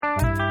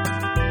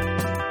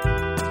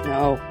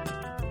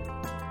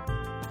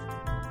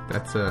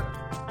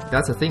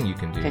That's a thing you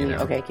can do. Can you? know?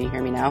 Okay, can you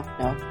hear me now?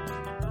 No.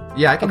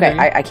 Yeah, I can. Okay,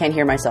 hear you. I can't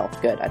hear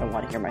myself. Good. I don't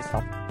want to hear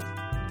myself.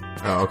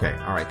 Oh, okay.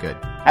 All right, good.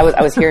 I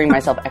was hearing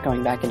myself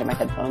echoing back into my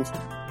headphones.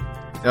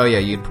 Oh yeah,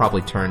 you'd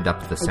probably turned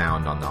up the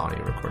sound on the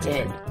audio recording.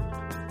 Did.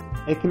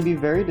 thing. It can be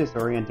very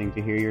disorienting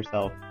to hear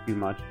yourself too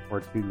much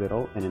or too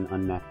little in an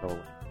unnatural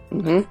way.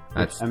 Mm-hmm.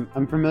 That's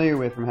I'm familiar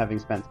with from having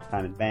spent some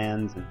time in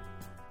bands and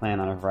playing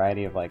on a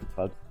variety of like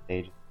club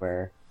stages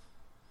where,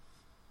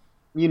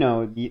 you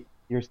know,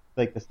 you're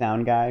like the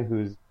sound guy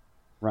who's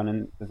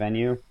running the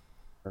venue,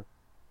 or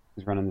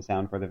who's running the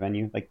sound for the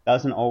venue, like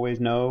doesn't always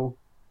know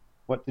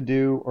what to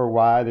do or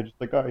why. They're just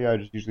like, oh yeah, I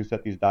just usually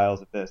set these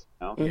dials at this,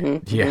 you know?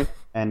 Mm-hmm. yeah.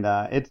 And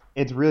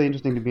it's really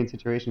interesting to be in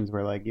situations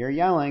where like you're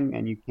yelling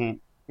and you can't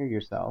hear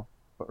yourself,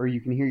 or you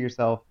can hear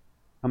yourself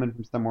coming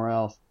from somewhere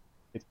else.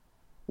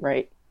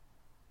 Right.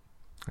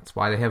 That's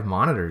why they have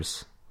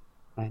monitors.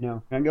 I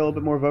know. Can I get a little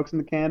bit more Vokes in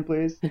the can,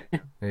 please?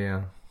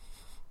 Yeah.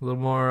 A little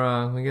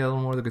more. We get a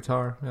little more of the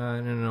guitar.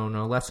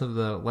 No. Less of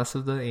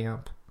the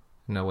amp.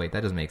 No, wait,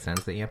 that doesn't make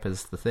sense. The amp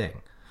is the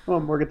thing. Well,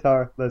 more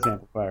guitar, less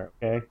amplifier.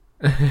 Okay.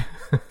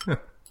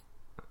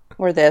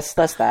 Or this,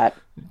 less that.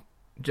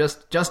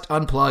 Just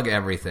unplug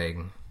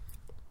everything.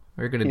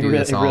 We're gonna It do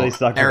this all. really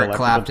sucks with Eric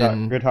electrical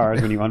Clapton.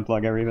 guitars when you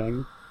unplug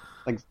everything.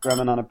 Like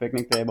strumming on a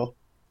picnic table.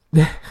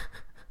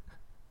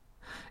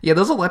 Yeah,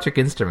 those electric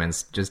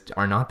instruments just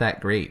are not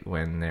that great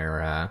when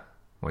they're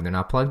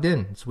not plugged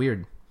in. It's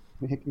weird.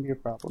 It can be a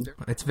problem.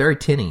 It's very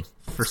tinny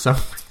for some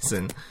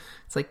reason.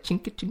 It's like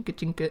chinka chinka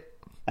chinka,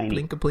 Tiny.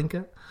 blinka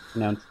blinka.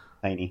 No, it's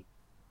tiny.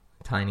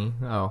 Tiny.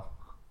 Oh.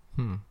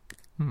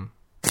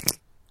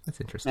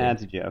 That's interesting.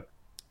 That's a joke.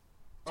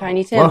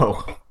 Tiny Tim.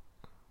 Whoa.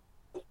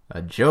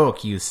 A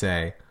joke, you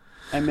say?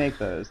 I make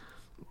those.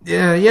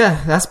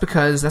 Yeah. That's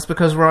because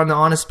we're on the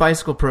Honest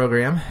Bicycle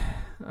program.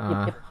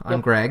 Yep.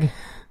 I'm Greg.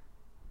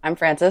 I'm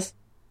Francis.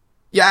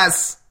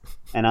 Yes.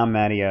 And I'm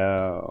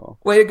Mattio.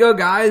 Way to go,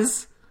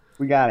 guys.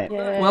 We got it.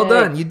 Yay. Well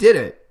done. You did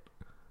it.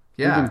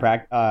 We've Yeah. been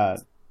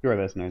to our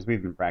listeners,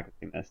 we've been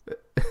practicing this.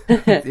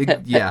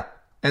 Yeah.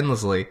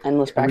 Endlessly.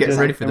 Endless I'm practice. getting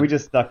ready for And we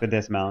just stuck the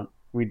dismount.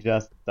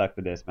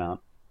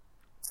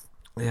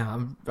 Yeah,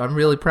 I'm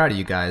really proud of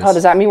you guys. Oh,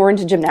 does that mean we're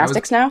into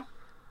gymnastics now?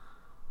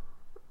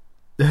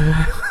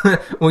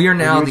 Well, you're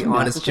now you the a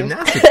Honest gymnastician?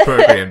 Gymnastics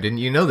program. Didn't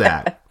you know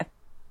that?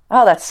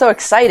 Oh, that's so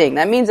exciting.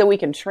 That means that we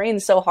can train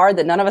so hard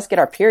that none of us get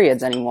our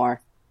periods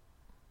anymore.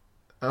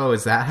 Oh,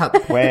 is that how?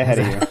 Way ahead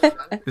of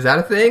you. Is that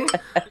a thing?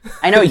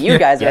 I know you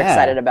guys are Yeah.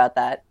 excited about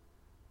that.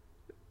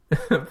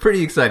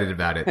 Pretty excited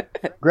about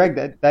it. Greg,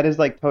 that is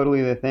like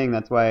totally the thing.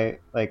 That's why,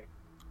 like,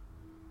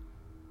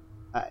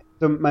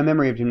 so my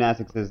memory of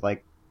gymnastics is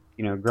like,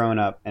 you know, growing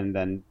up, and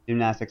then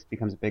gymnastics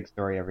becomes a big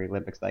story every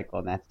Olympic cycle,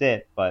 and that's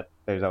it. But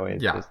there's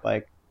always Yeah. this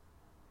like,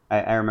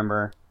 I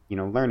remember, you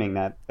know, learning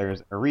that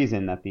there's a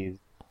reason that these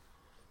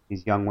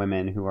young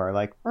women who are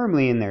like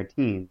firmly in their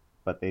teens,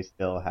 but they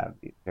still have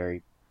these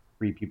very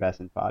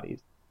prepubescent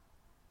bodies.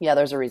 Yeah,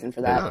 there's a reason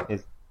for that.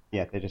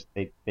 Yeah.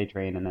 They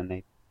train and then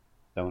they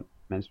don't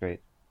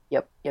menstruate.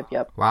 Yep.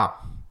 Wow.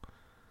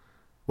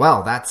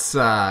 Well, that's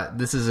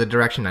this is a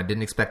direction I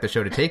didn't expect the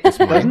show to take this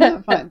morning.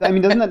 Doesn't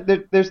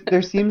that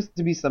there seems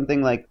to be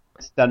something like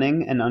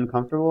stunning and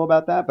uncomfortable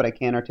about that, but I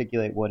can't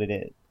articulate what it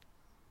is.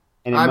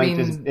 And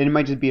it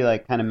might just be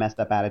like kind of messed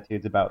up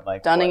attitudes about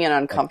like Stunning and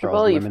what,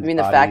 uncomfortable? like, You girls' and mean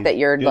the women's fact that bodies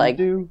you're shouldn't like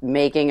do?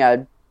 making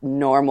a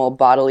normal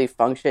bodily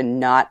function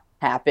not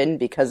happen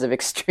because of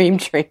extreme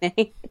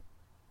training?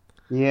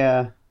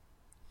 Yeah.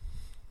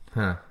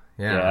 Huh.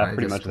 Yeah, Yeah,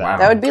 pretty much that. wow.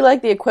 That would be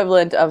like the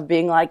equivalent of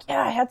being like,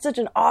 yeah, I had such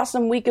an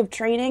awesome week of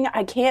training,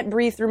 I can't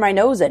breathe through my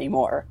nose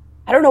anymore.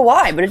 I don't know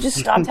why, but it just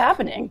stopped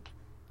happening.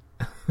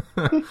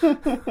 I'm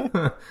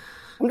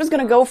just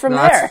going to go from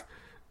there.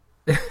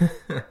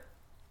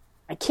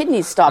 My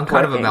kidneys stopped I'm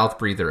kind of working. a mouth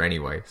breather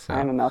anyway, so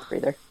I'm a mouth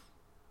breather.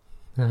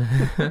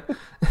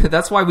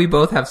 that's why we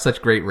both have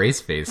such great race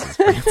faces,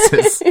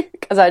 Francis.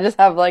 Because I just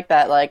have like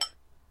that like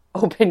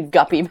open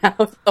guppy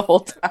mouth the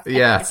whole time.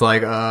 Yeah, it's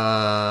like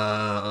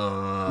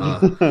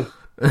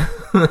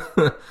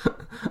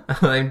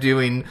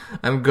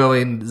I'm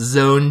going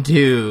zone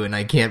 2 and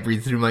I can't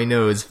breathe through my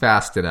nose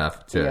fast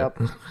enough to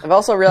Yep. I've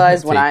also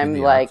realized when take I'm in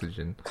the like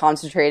oxygen.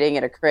 concentrating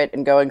at a crit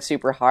and going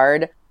super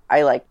hard,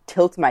 I like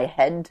tilt my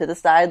head to the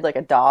side like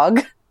a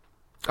dog.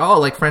 Oh,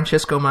 like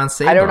Francisco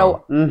Mancebo. I don't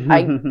know.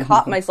 I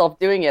caught myself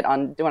doing it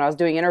when I was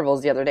doing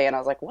intervals the other day, and I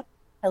was like, "What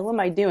the hell am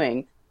I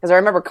doing?" Because I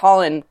remember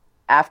Colin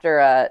after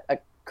a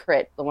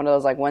crit, one of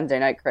those like Wednesday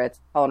night crits.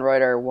 Colin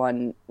Reuter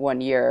one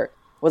year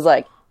was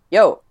like,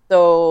 "Yo,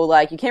 so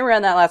like you came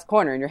around that last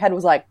corner, and your head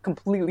was like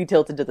completely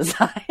tilted to the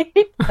side."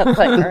 I was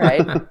like, "All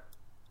right."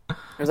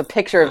 There's a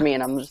picture of me,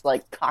 and I'm just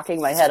like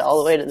cocking my head all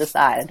the way to the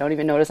side. I don't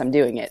even notice I'm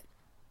doing it.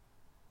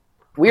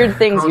 Weird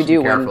things you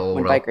do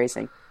when bike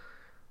racing.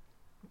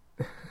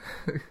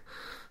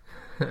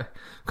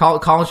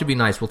 Colin should be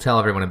nice. We'll tell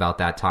everyone about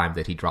that time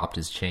that he dropped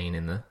his chain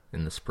in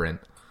the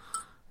sprint.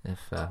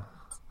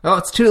 Oh,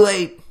 it's too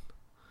late.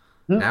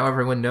 Now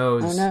everyone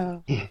knows.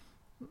 Oh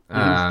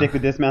no! Stick the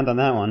dismount on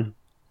that one.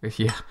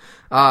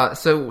 Yeah.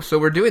 So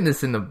we're doing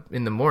this in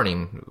the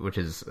morning, which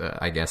is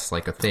I guess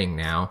like a thing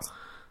now.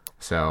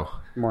 So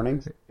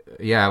Mornings.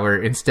 yeah,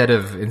 we're instead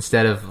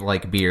of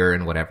like beer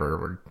and whatever,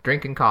 we're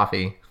drinking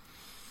coffee.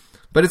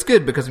 But it's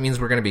good because it means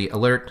we're going to be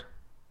alert.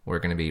 We're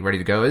going to be ready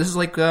to go. This is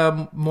like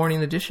a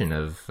morning edition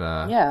of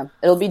Yeah,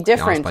 it'll be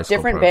different banter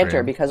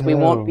program. because we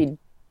won't be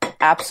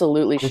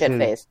absolutely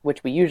shit-faced,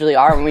 which we usually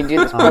are when we do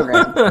this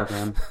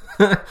program.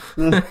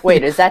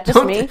 Wait, is that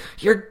just me?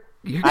 You're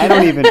I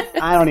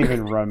don't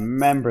even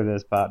remember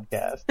this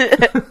podcast.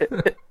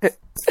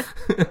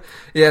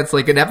 Yeah, it's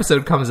like an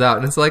episode comes out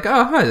and it's like,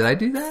 oh, huh, did I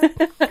do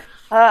that?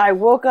 I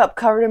woke up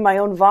covered in my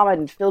own vomit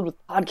and filled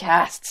with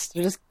podcasts.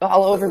 They're just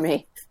all over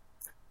me.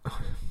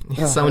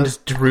 Someone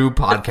just drew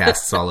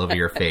podcasts all over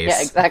your face.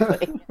 Yeah,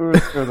 exactly.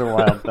 It was a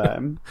wild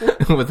time.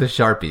 With a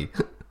Sharpie.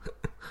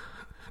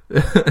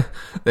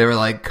 They were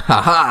like,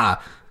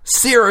 haha,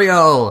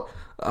 cereal!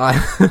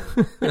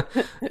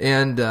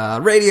 And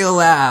Radio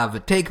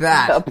Lab, take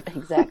that! Yep,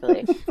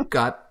 exactly.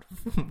 Got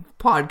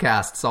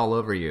podcasts all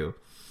over you.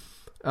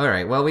 All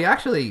right, well, we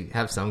actually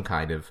have some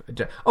kind of...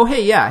 Oh,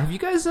 hey, yeah, have you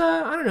guys,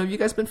 I don't know, have you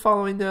guys been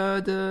following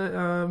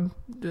the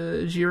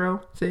Giro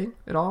thing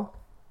at all?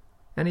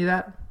 Any of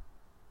that?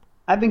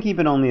 I've been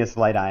keeping only a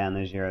slight eye on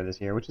the Giro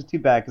this year, which is too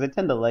bad because I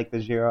tend to like the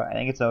Giro. I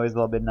think it's always a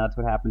little bit nuts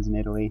what happens in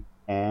Italy,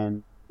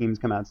 and teams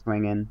come out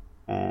swinging,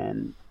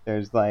 and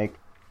there's like...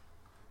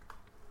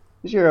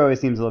 The Giro always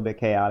seems a little bit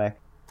chaotic,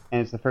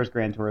 and it's the first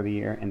Grand Tour of the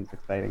year, and it's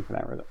exciting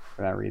for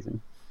that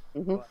reason.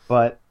 Mm-hmm.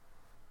 But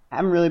I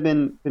haven't really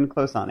been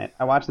close on it.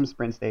 I watched some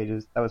sprint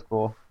stages. That was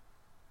cool.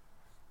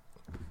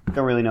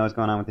 Don't really know what's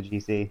going on with the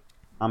GC.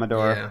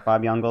 Amador, Yeah.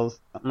 Bob Jungels,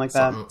 something like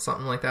that.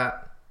 Something like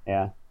that.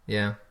 Yeah.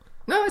 Yeah.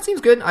 No, it seems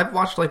good. I've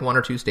watched like one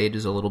or two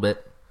stages a little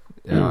bit.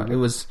 It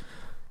was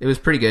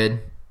pretty good.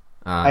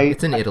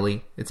 It's in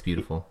Italy. It's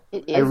beautiful.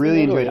 I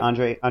really enjoyed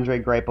Andre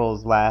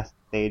Greipel's last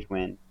stage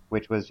win,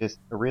 which was just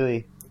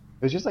it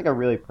was just like a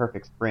really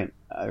perfect sprint.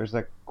 There's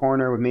a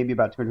corner with maybe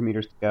about 200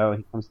 meters to go.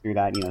 He comes through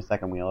that,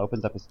 second wheel,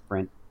 opens up a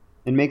sprint,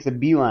 and makes a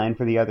beeline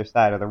for the other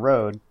side of the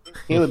road.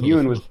 Caleb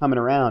Ewan was coming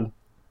around,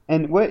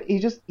 and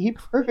he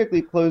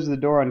perfectly closed the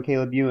door on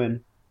Caleb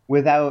Ewan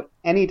without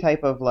any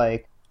type of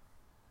like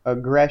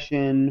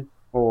aggression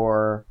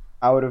or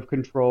out of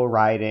control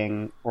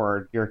riding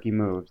or jerky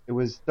moves. It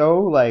was so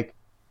like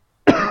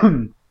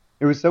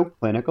it was so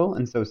clinical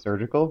and so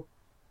surgical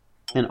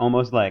and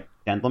almost like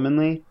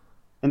gentlemanly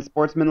and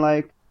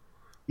sportsmanlike.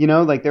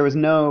 Like there was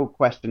no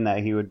question that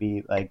he would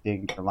be like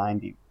digging for line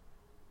deep.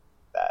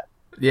 That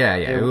Yeah.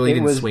 He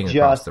didn't was swing just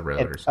across the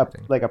road or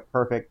something. like a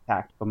perfect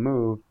tactical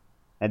move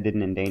that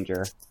didn't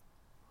endanger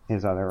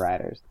his other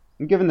riders.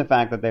 And given the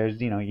fact that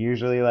there's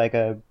usually like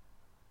a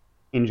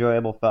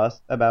enjoyable fuss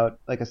about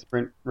like a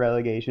sprint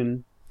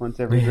relegation once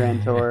every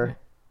Grand Tour.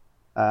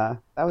 That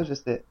was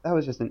just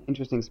an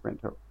interesting sprint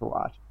to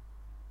watch.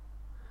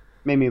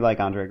 Made me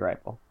like Andre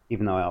Greipel,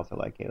 even though I also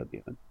like Caleb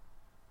Ewan.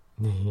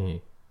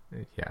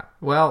 Yeah.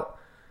 Well,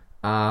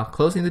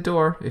 closing the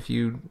door if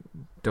you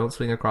don't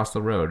swing across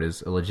the road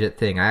is a legit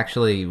thing. I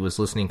actually was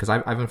listening because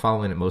I've been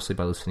following it mostly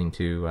by listening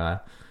to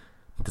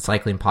the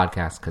cycling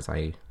podcast because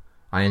I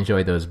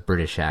enjoy those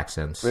British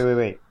accents.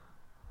 Wait.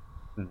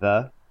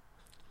 The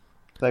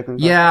cycling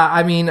podcast? Yeah,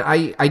 I mean,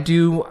 I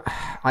do.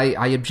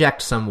 I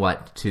object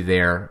somewhat to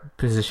their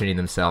positioning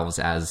themselves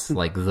as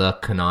like the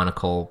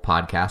canonical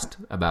podcast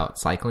about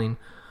cycling,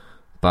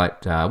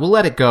 but we'll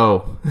let it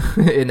go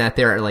in that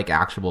they're like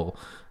actual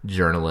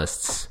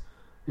journalists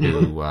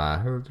who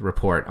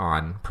report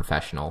on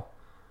professional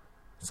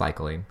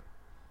cycling.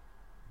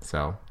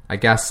 So I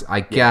guess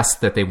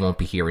that they won't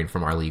be hearing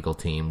from our legal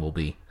team. We'll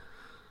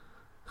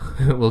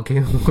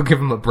give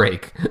them a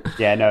break.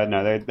 Yeah,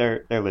 no,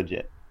 they're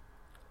legit.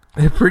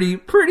 They're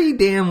pretty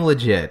damn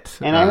legit.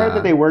 And I heard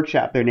that they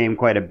workshopped their name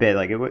quite a bit.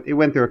 Like it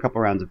went through a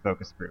couple rounds of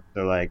focus group.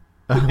 So like,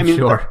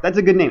 sure. That's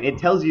a good name. It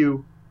tells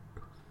you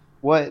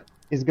what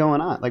is going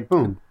on. Like,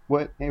 boom.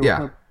 What? Hey,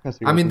 yeah.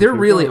 I mean, they're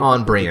really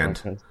on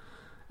brand.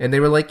 And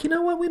they were like, you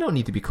know what? We don't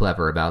need to be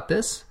clever about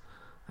this.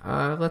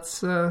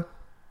 Let's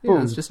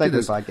let's just do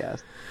this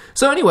podcast.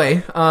 So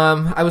anyway,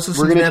 I was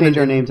listening. We're going to change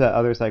our name to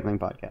Other Cycling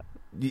Podcast.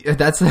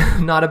 That's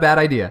not a bad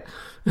idea.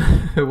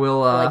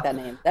 We'll I like that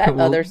name.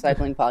 Other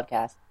Cycling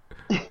Podcast.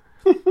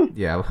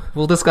 Yeah,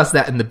 we'll discuss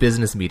that in the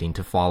business meeting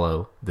to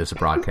follow this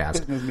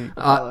broadcast.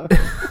 I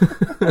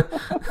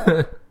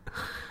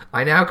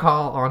now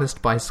call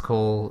Honest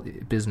Bicycle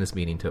business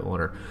meeting to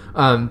order.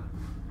 No,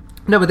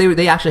 but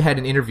they actually had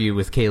an interview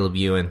with Caleb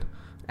Ewan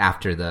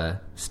after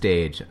the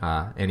stage,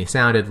 and he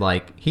sounded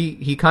like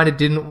he kind of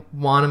didn't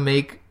want to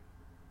make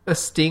a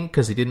stink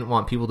because he didn't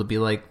want people to be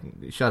like,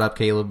 "Shut up,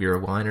 Caleb, you're a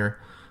whiner."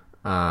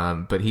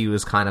 But he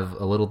was kind of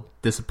a little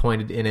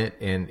disappointed in it,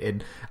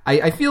 and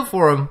I feel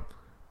for him,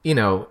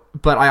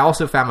 But I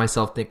also found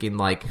myself thinking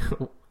like,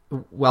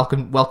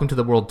 "Welcome to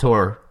the World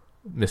Tour,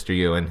 Mr.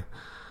 Ewan."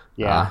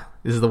 Yeah,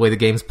 this is the way the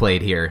game's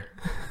played here.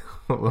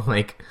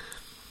 Like,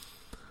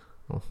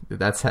 well,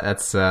 that's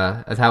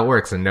how it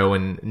works, and no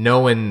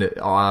one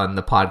on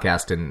the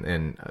podcast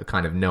and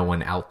kind of no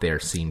one out there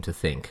seemed to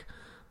think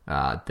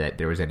that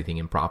there was anything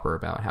improper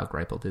about how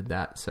Greipel did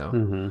that. So,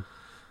 Mm-hmm.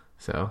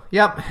 so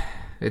yep,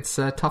 it's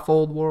a tough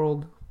old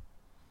world.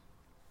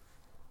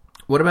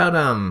 What about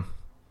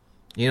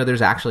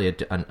there's actually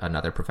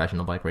another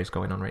professional bike race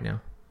going on right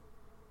now.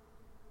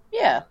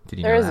 Yeah, Did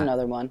you there know is that?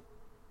 another one.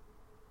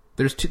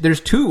 There's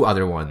two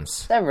other ones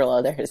Several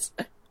others.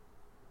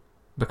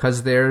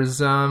 because there's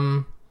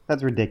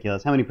That's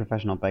ridiculous. How many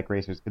professional bike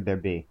racers could there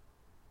be?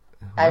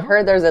 I've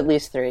heard there's at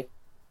least 3.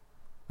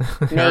 there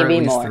are at Maybe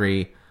least more.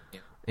 3,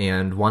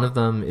 and one of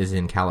them is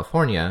in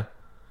California.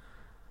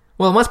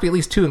 Well, it must be at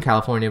least 2 in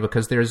California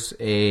because there's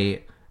in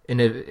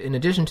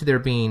addition to there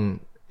being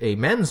a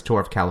men's Tour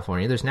of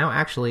California, there's now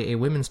actually a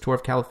women's Tour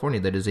of California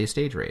that is a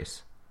stage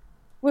race.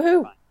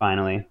 Woohoo!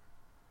 Finally.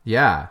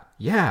 Yeah.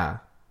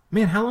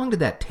 Man, how long did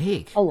that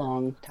take? A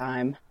long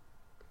time.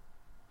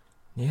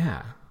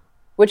 Yeah.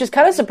 Which is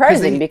kind of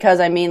surprising they- because,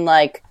 I mean,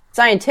 like,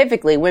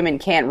 scientifically, women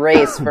can't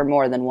race for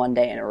more than one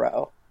day in a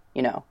row.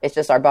 You know, it's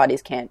just our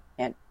bodies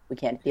we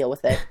can't deal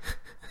with it.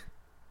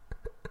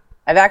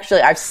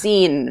 I've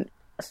seen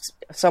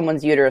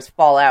someone's uterus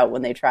fall out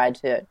when they tried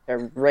to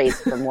race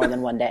for more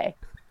than one day.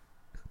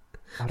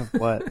 Out of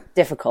what?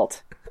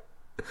 Difficult.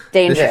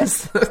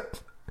 Dangerous.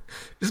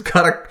 You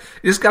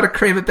just gotta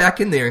cram it back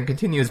in there and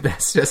continue as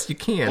best as you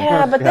can.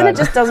 Yeah, but then God. it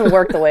just doesn't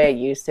work the way it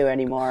used to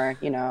anymore,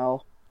 you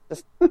know.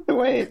 Just The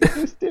way it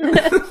used to.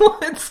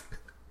 What?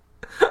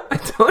 I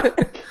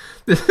don't.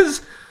 This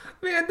is,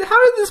 man.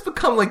 How did this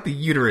become like the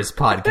uterus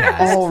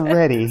podcast?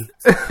 Already.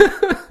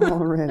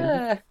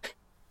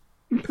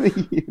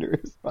 The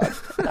uterus spot.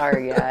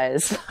 sorry,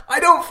 guys. I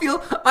don't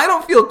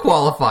feel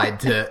qualified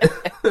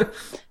to.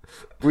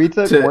 We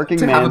took To- working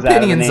to have man's out of the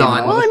opinions name.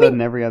 on- All Well, of I a mean-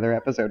 sudden, every other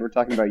episode, we're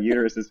talking about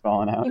uteruses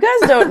falling out. You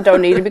guys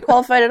don't need to be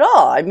qualified at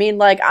all. I mean,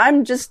 like,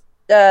 I'm just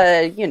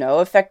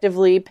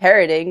effectively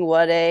parroting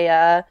what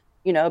a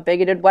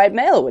bigoted white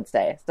male would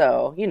say.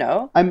 So,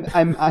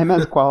 I'm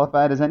as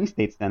qualified as any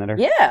state senator.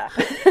 yeah.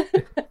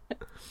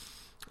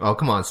 Oh,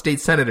 come on. State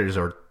senators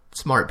are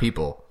smart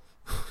people.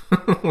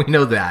 We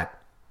know that.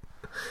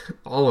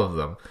 All of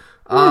them.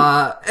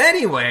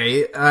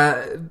 Anyway,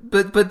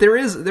 but there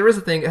is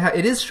a thing.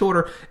 It is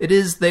shorter.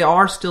 They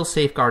are still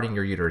safeguarding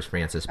your uterus,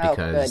 Francis, Oh,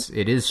 because good.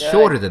 it is Good.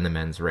 shorter than the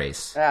men's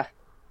race. Ah,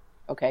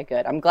 okay,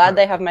 good. I'm glad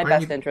they have my Aren't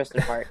best you- interest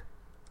at heart.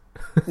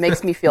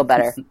 Makes me feel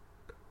better.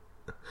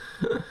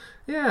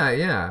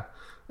 Yeah.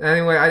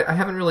 Anyway, I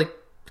haven't really.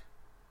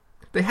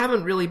 They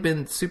haven't really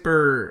been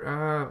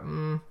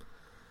super.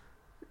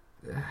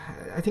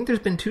 I think there's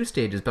been 2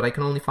 stages, but I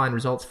can only find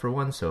results for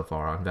one so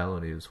far on Velo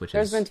News, which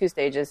There's is been 2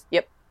 stages.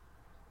 Yep.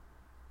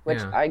 Which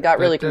Yeah, I got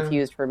really but,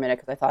 confused for a minute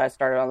because I thought I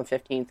started on the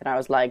 15th, and I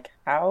was like,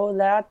 how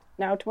that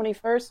now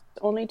 21st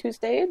only 2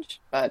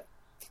 stage? But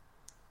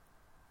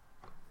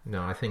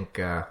no. I think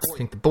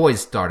the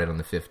boys started on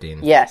the 15th.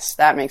 yes,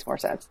 that makes more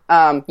sense.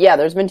 Yeah,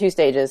 there's been 2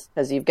 stages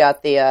because you've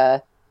got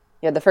the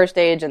first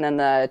stage, and then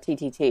the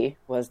TTT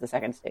was the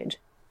second stage.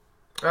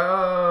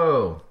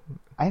 Oh,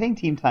 I think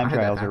team time I had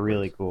that trials are backwards.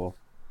 really cool.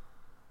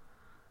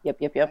 Yep.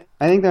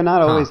 I think they're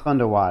not always fun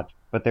to watch,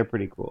 but they're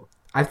pretty cool.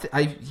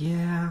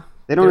 yeah.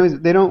 They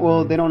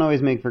don't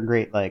always make for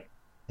great like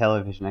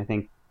television. I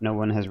think no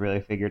one has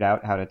really figured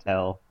out how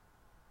to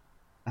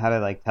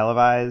like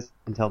televise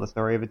and tell the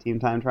story of a team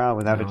time trial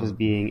without it just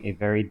being a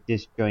very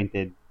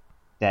disjointed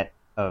set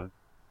of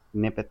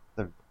snippets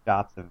of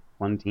shots of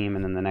one team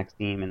and then the next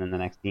team and then the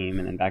next team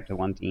and then back to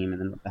one team and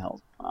then what the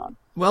hell's going on.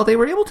 Well, they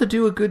were able to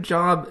do a good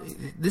job.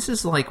 This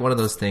is like one of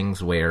those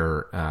things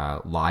where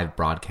live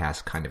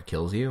broadcast kind of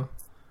kills you.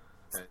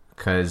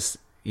 Because,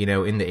 in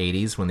the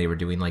 80s when they were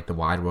doing like the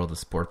Wide World of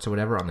Sports or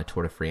whatever on the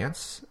Tour de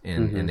France,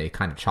 and they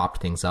kind of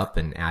chopped things up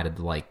and added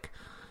like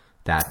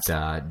that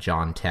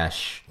John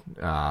Tesh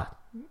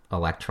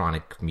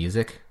electronic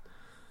music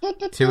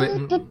to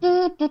it.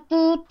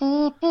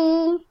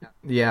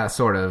 Yeah,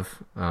 sort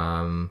of.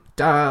 Dun,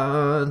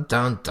 dun,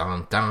 dun,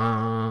 dun,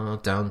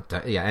 dun,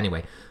 dun. Yeah,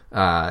 anyway.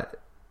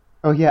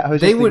 Oh yeah, I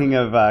was They just would- thinking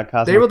of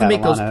Cosmo they were able to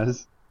make those-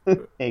 Catalano's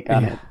take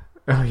on it.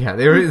 Oh yeah,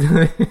 they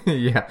were.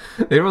 Yeah,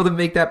 they were able to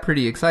make that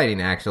pretty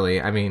exciting.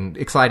 Actually, I mean,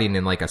 exciting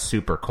in like a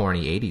super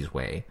corny '80s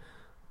way,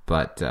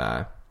 but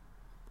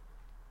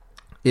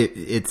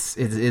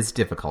it's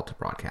difficult to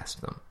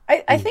broadcast them.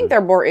 I think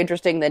they're more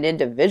interesting than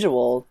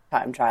individual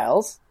time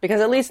trials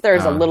because at least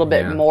there's a little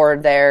bit yeah. more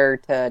there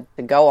to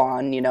go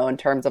on, in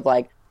terms of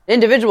like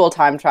individual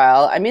time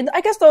trial. I mean,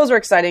 I guess those are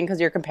exciting because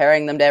you're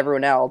comparing them to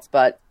everyone else,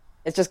 but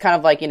it's just kind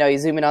of like, you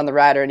zoom in on the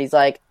rider and he's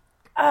like,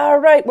 all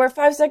right, we're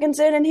 5 seconds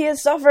in and he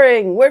is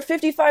suffering. We're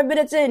 55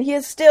 minutes in. He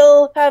is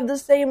still have the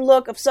same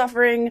look of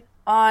suffering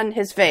on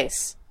his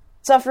face.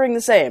 Suffering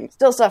the same.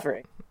 Still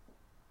suffering.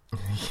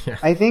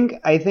 I think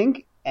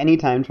any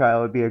time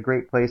trial would be a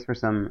great place for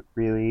some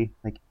really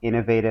like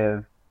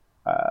innovative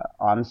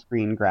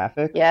on-screen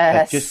graphics Yes.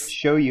 that just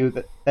show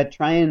you that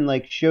try and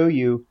like show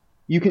you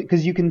can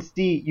because you could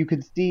see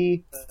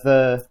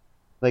the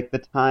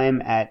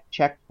time at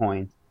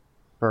checkpoints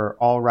for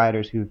all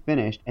riders who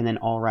finished and then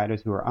all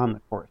riders who are on the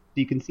course. So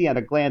you can see at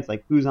a glance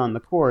like who's on the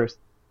course,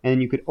 and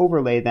then you could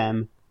overlay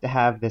them to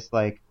have this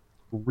like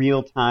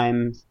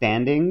real-time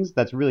standings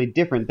that's really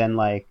different than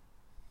like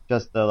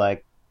just the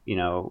like, you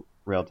know,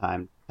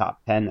 real-time top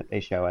 10 that they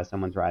show as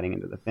someone's riding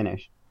into the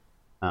finish.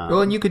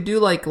 Well, and you could do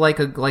like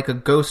a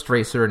ghost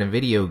racer in a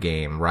video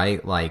game,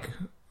 right? Like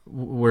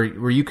where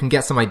you can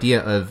get some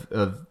idea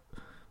of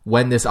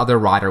when this other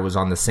rider was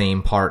on the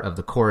same part of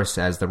the course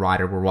as the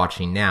rider we're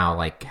watching now,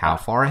 like how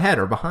far ahead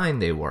or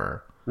behind they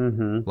were.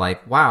 Mm-hmm.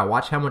 Like, wow,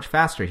 watch how much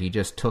faster he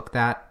just took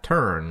that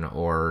turn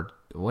or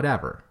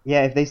whatever.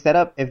 Yeah, if they set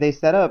up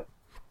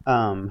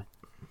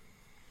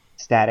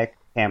static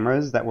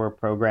cameras that were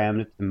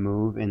programmed to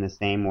move in the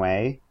same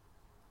way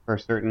for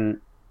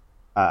certain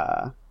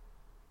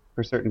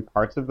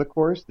parts of the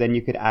course, then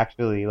you could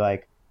actually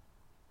like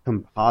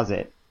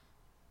composite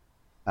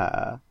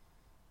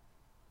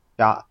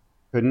shots,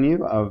 couldn't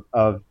you,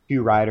 of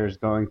two riders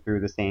going through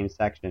the same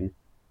section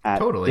at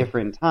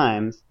different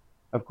times.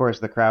 Of course,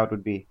 the crowd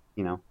would be,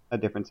 you know, a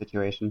different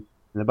situation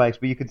in the bikes,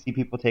 but you could see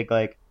people take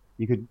like,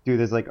 you could do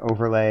this like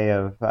overlay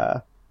of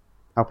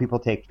how people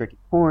take tricky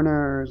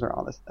corners or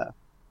all this stuff.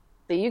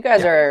 So you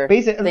guys are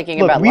thinking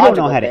look, about we don't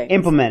know how things. to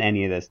implement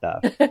any of this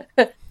stuff.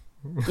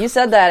 You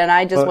said that, and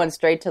I just went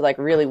straight to like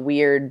really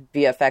weird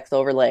VFX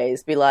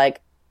overlays. Be like,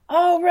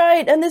 oh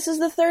right, and this is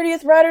the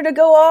 30th rider to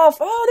go off.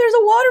 Oh, there's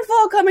a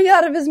waterfall coming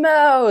out of his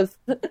mouth.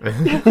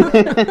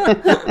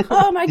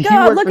 Oh my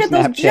god, look at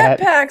those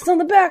jetpacks on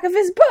the back of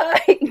his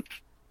bike.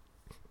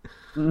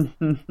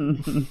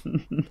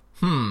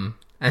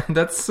 And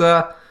that's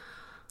I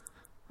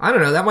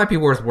don't know, that might be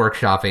worth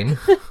workshopping.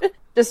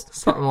 Just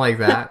something like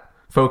that.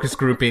 Focus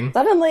grouping.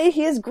 Suddenly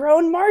he has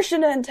grown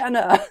Martian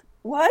antenna.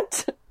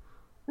 What?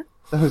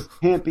 Those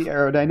can't be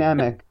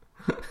aerodynamic.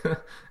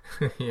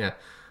 Yeah.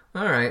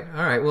 All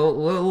right.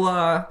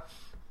 Well,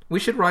 we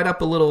should write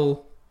up a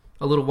little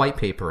white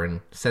paper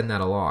and send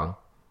that along.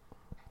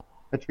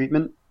 A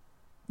treatment?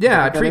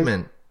 Yeah, a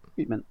treatment.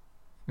 Treatment.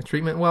 A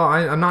treatment. Well,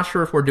 I'm not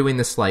sure if we're doing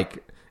this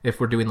like if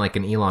we're doing like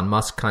an Elon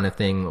Musk kind of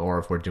thing, or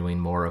if we're doing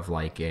more of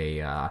like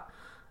a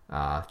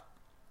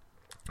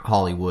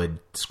Hollywood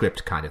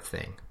script kind of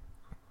thing.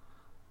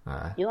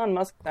 Elon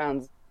Musk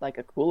sounds like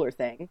a cooler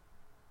thing.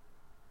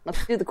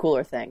 Let's do the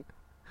cooler thing.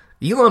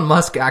 Elon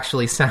Musk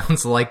actually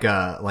sounds like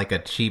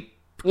a cheap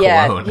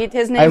cologne. Yeah,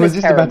 his name is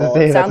terrible.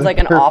 It sounds like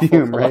an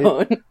perfume, awful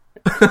cologne.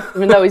 Right?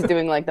 Even though he's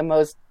doing like some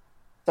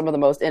of the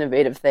most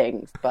innovative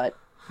things, but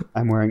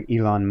I'm wearing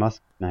Elon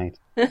Musk tonight.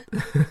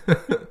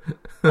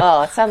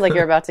 Oh, it sounds like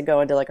you're about to go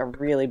into like a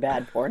really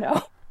bad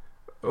porno.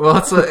 Well,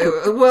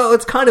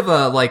 it's kind of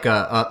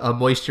a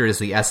moisture is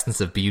the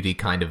essence of beauty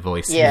kind of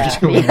voice. Yeah,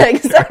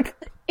 exactly.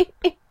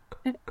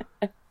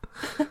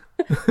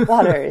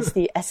 Water is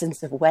the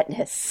essence of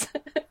wetness.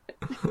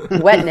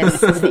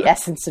 Wetness is the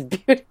essence of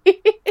beauty.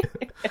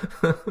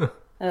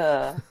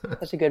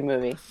 Such a good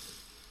movie.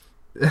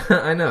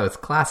 I know, it's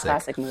classic.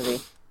 Classic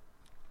movie.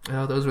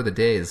 Oh, those were the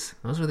days.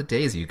 Those were the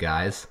days, you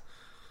guys.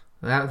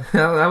 That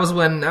was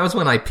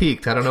when I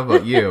peaked. I don't know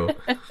about you.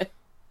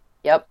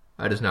 Yep.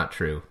 That is not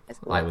true.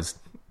 Cool. I was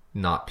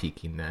not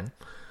peaking then.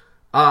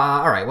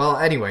 All right. Well,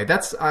 anyway,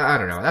 that's I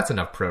don't know. That's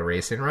enough pro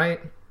racing, right?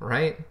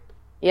 Right?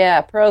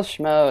 Yeah, pros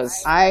schmoes.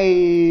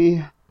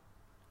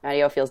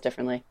 Mario feels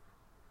differently.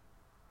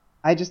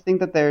 I just think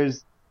that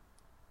there's...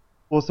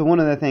 Well, so one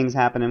of the things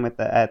happening with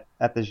at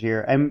this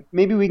year, and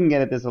maybe we can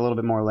get at this a little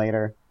bit more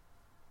later,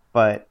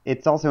 but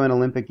it's also an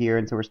Olympic year,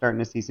 and so we're starting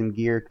to see some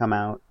gear come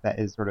out that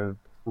is sort of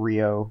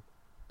Rio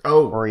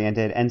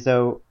oriented. And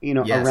so, you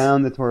know,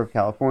 around the Tour of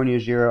California,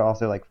 Giro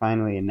also like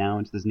finally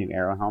announced this new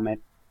Aero helmet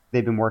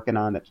they've been working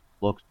on that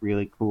looks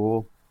really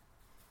cool.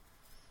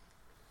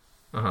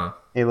 Uh-huh.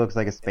 It looks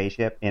like a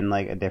spaceship in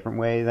like a different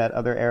way that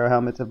other Aero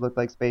helmets have looked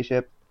like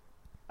spaceships.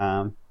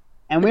 And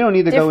we don't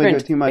need to go into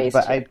it too much,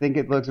 but I think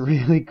it looks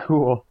really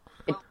cool.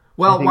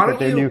 Well, why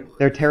don't you...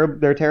 They're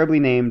terribly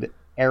named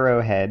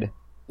Arrowhead.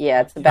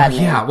 Yeah, it's a bad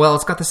name. Yeah, well,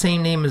 it's got the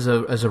same name as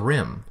a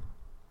rim.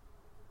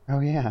 Oh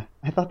yeah,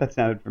 I thought that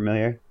sounded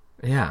familiar.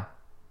 Yeah.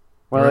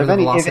 Well,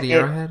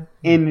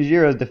 in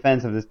Giro's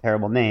defense of this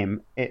terrible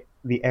name,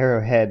 the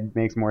Arrowhead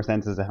makes more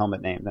sense as a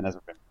helmet name than as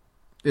a rim.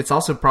 It's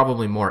also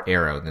probably more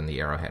arrow than the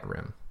Arrowhead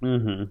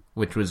rim,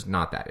 which was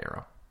not that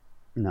arrow.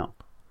 No.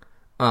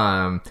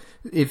 Why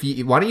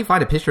don't you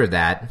find a picture of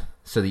that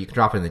so that you can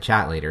drop it in the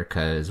chat later?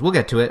 Because we'll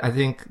get to it. I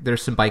think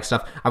there's some bike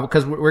stuff.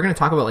 Because we're going to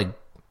talk about like,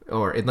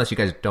 or unless you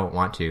guys don't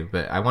want to,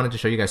 but I wanted to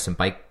show you guys some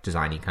bike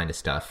designy kind of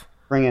stuff.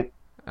 Bring it.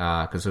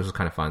 Because this was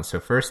kind of fun.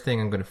 So first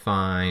thing I'm going to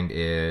find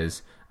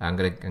is I'm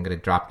gonna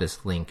drop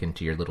this link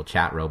into your little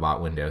chat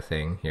robot window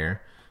thing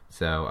here.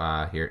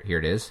 So here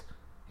it is.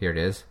 Here it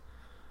is.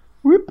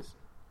 Whoop.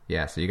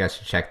 Yeah, so you guys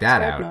should check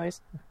that Skype out. Noise.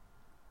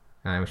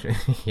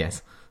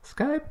 Yes,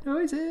 Skype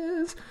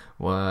noises.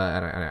 Well,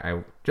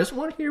 I just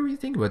want to hear what you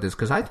think about this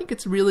because I think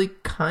it's really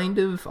kind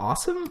of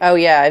awesome. Oh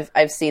yeah,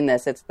 I've seen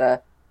this. It's the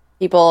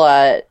people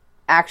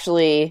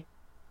actually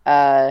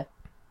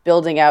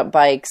building out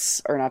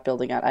bikes, or not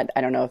building out.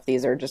 I don't know if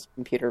these are just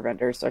computer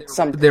renders or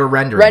some. They're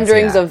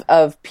renderings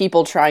of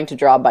people trying to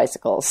draw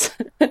bicycles,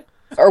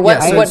 or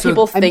what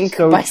people think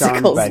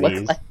bicycles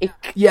look like.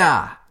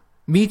 Yeah.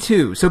 Me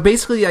too. So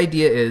basically, the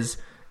idea is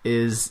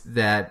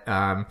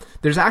that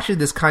there's actually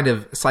this kind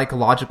of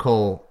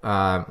psychological.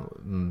 I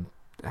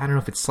don't know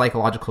if it's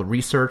psychological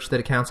research that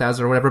it counts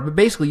as or whatever, but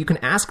basically you can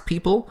ask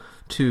people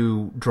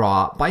to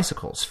draw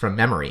bicycles from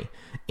memory,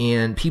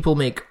 and people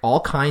make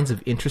all kinds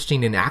of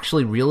interesting and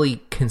actually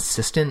really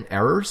consistent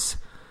errors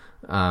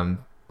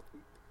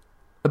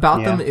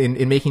about them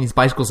in making these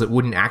bicycles that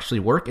wouldn't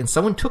actually work. And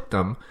someone took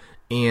them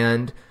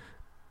and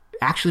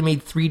actually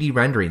made 3D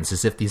renderings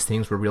as if these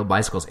things were real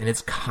bicycles, and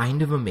it's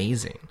kind of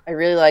amazing. I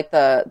really like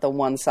the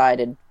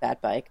one-sided fat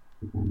bike.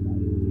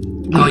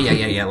 Oh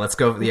yeah. Let's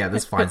go. Yeah,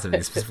 let's find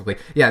something specifically.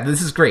 Yeah,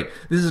 this is great.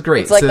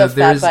 It's like the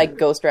fat bike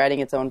ghost riding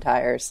its own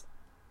tires.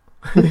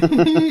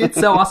 It's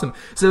so awesome.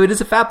 So it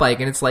is a fat bike,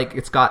 and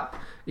it's got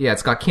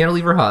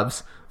cantilever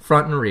hubs,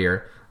 front and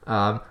rear.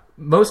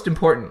 Most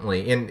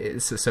importantly,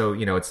 and so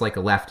it's like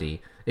a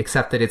lefty,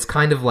 except that it's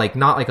kind of like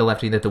not like a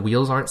lefty, that the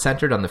wheels aren't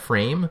centered on the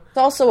frame. It's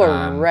also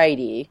a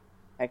righty,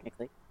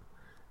 technically.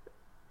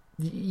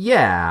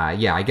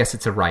 Yeah, I guess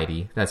it's a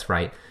righty. That's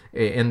right.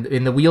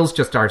 And the wheels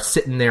just are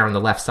sitting there on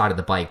the left side of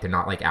the bike. They're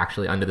not like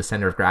actually under the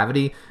center of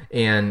gravity.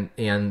 And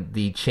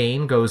the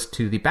chain goes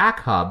to the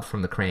back hub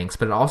from the cranks,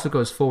 but it also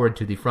goes forward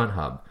to the front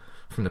hub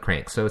from the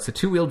cranks. So it's a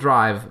 2-wheel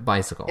drive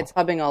bicycle. It's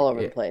hubbing all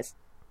over the place.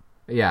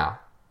 Yeah,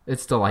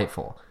 it's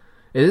delightful.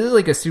 It is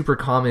like a super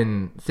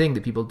common thing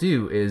that people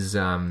do is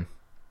have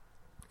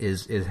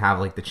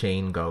like the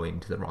chain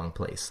going to the wrong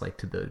place, like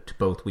to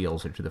both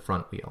wheels or to the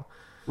front wheel.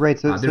 Right,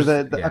 so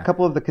a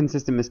couple of the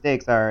consistent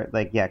mistakes are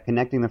like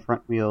connecting the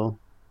front wheel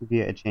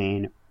via a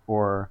chain,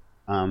 or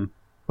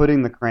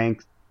putting the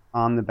cranks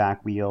on the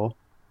back wheel,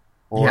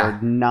 or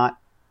not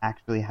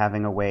actually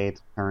having a way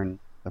to turn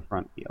the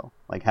front wheel,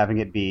 like having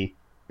it be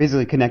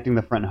basically connecting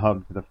the front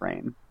hub to the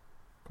frame.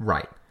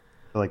 Right.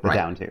 So like the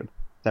down tube,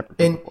 separate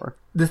from before.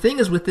 The thing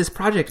is with this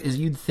project is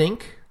you'd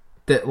think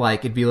that like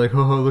it'd be like,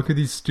 oh, look at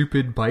these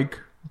stupid bike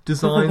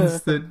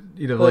designs that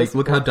like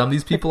look how dumb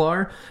these people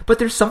are, but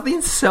there's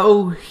something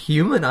so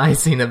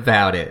humanizing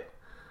about it.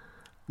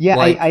 Yeah,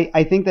 like,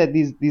 I think that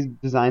these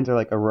designs are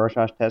like a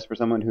Rorschach test for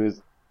someone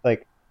who's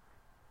like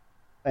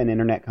an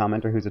internet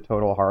commenter who's a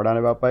total hard-on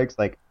about bikes.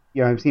 Like,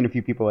 I've seen a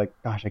few people like,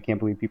 gosh, I can't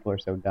believe people are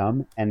so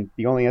dumb, and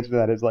the only answer to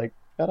that is like,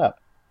 shut up.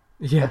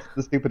 Yeah, that's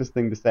the stupidest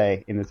thing to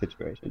say in this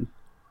situation.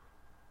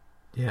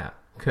 Yeah,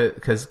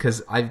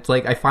 because I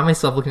find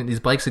myself looking at these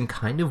bikes and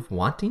kind of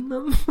wanting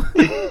them.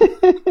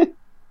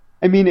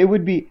 I mean, it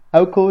would be,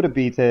 how cool would it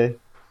be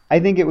I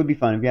think it would be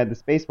fun if you had the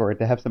space for it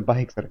to have some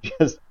bikes that are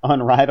just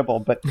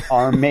unrideable but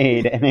are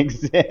made and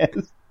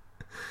exist.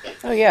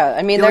 Oh yeah,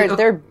 I mean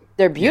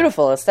they're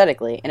beautiful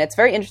aesthetically, and it's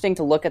very interesting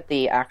to look at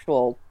the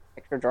actual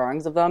picture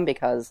drawings of them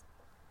because,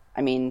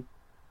 I mean,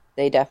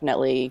 they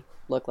definitely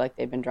look like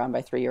they've been drawn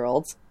by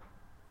 3-year-olds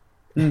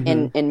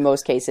in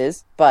most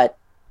cases, but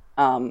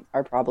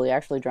are probably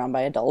actually drawn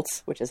by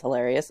adults, which is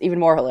hilarious, even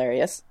more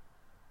hilarious.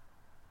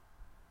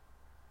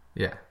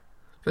 Yeah.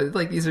 But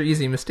like these are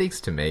easy mistakes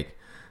to make,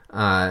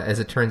 as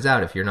it turns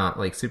out. If you're not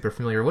like super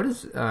familiar, what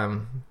is?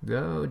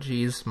 Oh,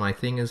 geez, my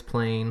thing is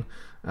playing.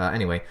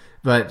 Anyway,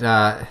 but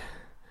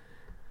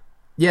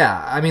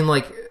yeah, I mean,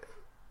 like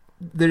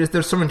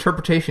there's some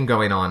interpretation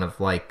going on of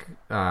like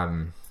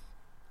the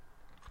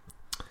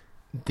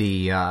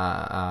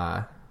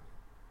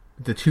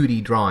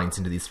 2D drawings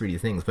into these 3D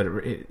things, but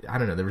I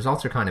don't know. The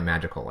results are kind of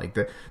magical. Like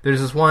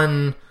there's this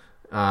one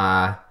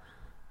that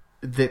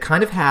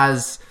kind of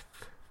has.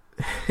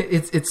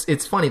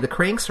 It's funny. The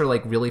cranks are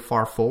like really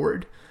far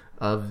forward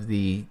of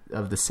the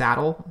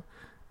saddle,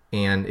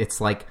 and it's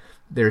like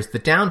there's the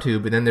down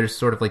tube, and then there's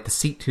sort of like the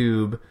seat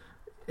tube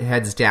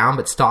heads down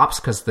but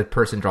stops because the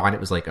person drawing it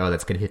was like, oh,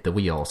 that's gonna hit the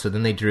wheel. So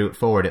then they drew it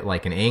forward at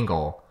like an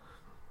angle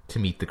to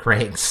meet the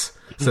cranks.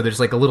 So there's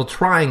like a little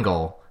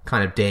triangle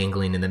kind of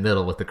dangling in the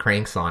middle with the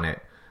cranks on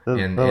it.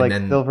 The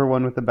then silver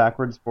one with the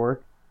backwards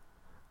fork.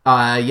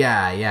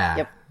 Yeah.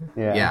 Yep.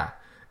 Yeah.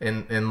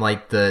 And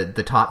like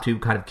the top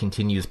tube kind of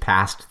continues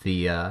past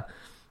the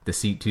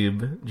seat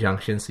tube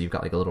junction, so you've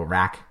got like a little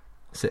rack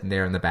sitting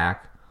there in the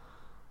back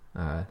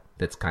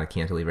that's kind of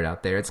cantilevered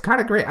out there. It's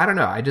kind of great. I don't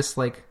know. I just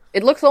like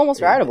it looks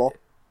almost rideable.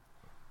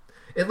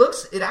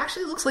 It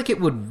actually looks like it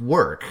would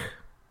work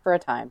for a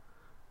time.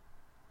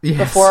 Yes,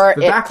 before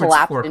it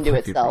collapsed into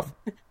itself.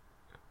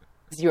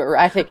 You were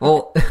riding.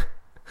 Well,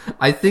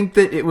 I think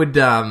that it would.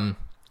 I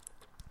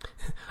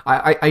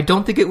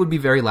don't think it would be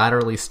very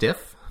laterally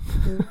stiff.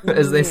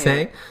 As they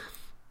say.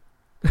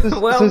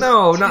 Well,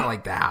 no, not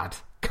like that.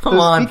 Come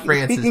on,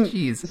 Francis.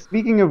 Jeez.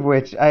 Speaking of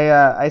which,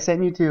 I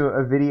sent you to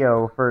a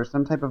video for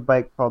some type of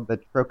bike called the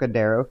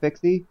Trocadero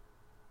Fixie,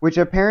 which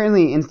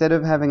apparently, instead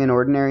of having an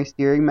ordinary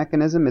steering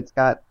mechanism, it's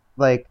got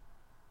like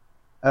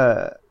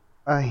a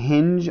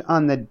hinge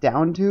on the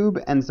down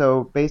tube, and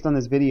so based on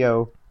this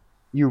video,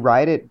 you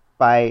ride it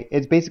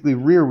it's basically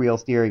rear wheel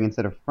steering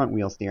instead of front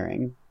wheel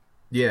steering.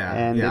 Yeah,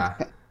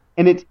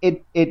 and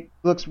it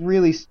looks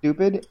really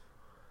stupid,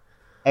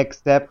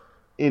 except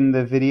in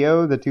the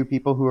video, the two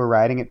people who are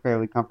riding it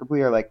fairly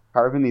comfortably are like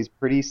carving these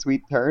pretty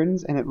sweet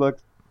turns, and it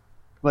looks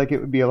like it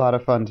would be a lot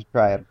of fun to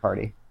try at a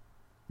party.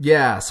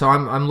 Yeah, so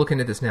I'm looking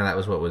at this now. That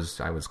was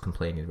I was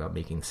complaining about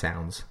making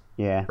sounds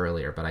Yeah.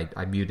 earlier, but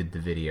I muted the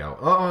video.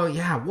 Oh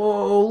yeah,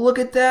 whoa, look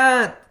at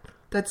that!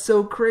 That's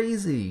so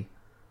crazy.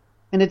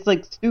 And it's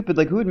like stupid,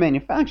 like who would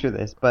manufacture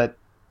this? But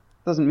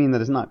doesn't mean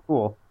that it's not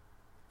cool.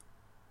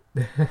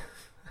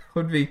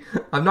 Would be.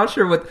 I'm not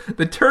sure what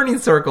the turning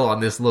circle on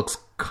this looks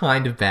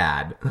kind of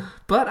bad,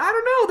 but I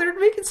don't know. They're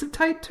making some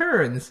tight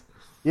turns.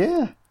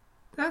 Yeah.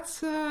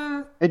 That's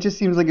It just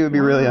seems like it would be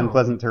really Wow.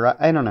 unpleasant to ride.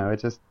 I don't know.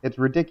 It's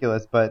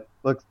ridiculous, but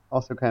looks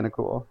also kind of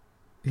cool.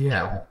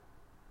 yeah.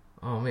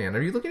 Oh man,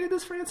 are you looking at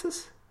this,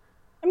 Francis?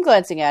 I'm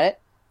glancing at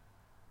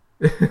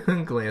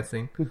it.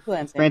 Glancing.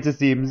 Glancing. Francis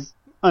seems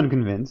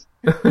unconvinced.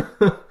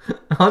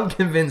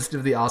 Unconvinced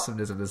of the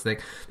awesomeness of this thing.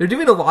 They're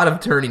doing a lot of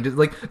turning.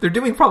 Like they're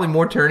doing probably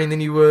more turning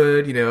than you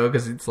would,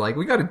 because it's like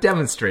we got to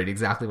demonstrate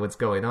exactly what's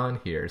going on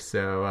here.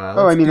 So,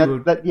 I mean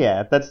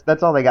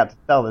that's all they got to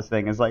sell this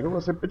thing is like, oh,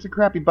 it's a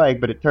crappy bike,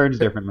 but it turns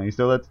differently.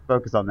 So let's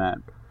focus on that.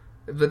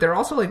 But they're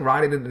also like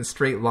riding in a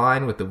straight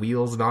line with the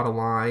wheels not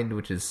aligned,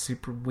 which is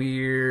super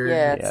weird.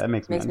 Yeah, Yeah, it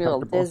makes me a little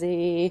uncomfortable.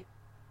 dizzy.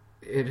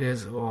 It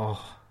is.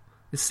 Oh,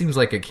 this seems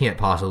like it can't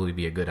possibly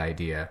be a good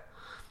idea.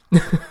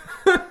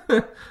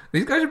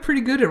 These guys are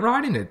pretty good at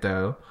riding it,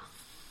 though.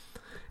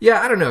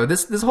 Yeah, I don't know.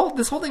 This whole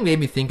thing made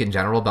me think in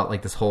general about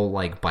like this whole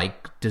like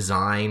bike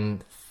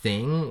design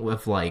thing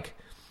with like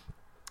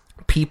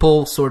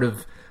people sort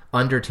of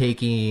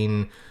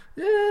undertaking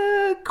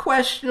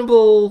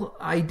questionable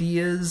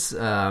ideas,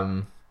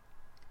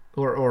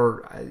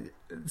 or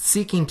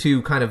seeking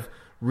to kind of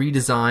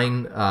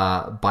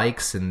redesign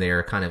bikes in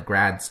their kind of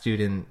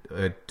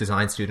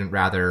design student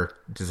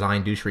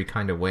design douchery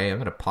kind of way. I'm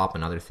gonna pop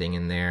another thing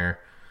in there,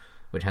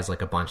 which has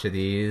like a bunch of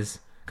these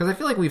because I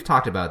feel like we've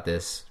talked about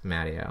this,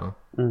 Matteo,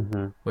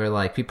 where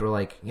like people are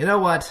like, you know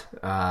what,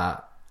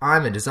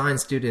 I'm a design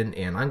student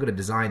and I'm gonna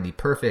design the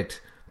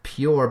perfect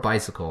pure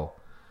bicycle.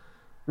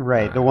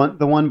 Right, the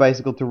one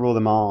bicycle to rule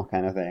them all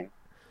kind of thing.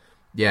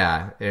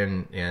 Yeah,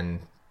 and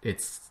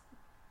it's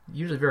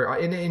usually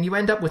very and you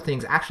end up with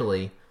things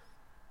actually.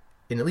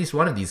 In at least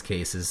one of these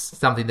cases,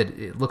 something that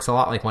it looks a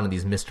lot like one of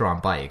these misdrawn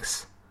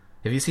bikes.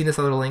 Have you seen this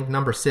other link?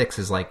 Number 6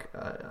 is like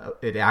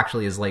it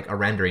actually is like a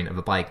rendering of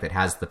a bike that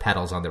has the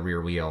pedals on the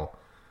rear wheel.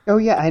 Oh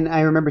yeah, and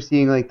I remember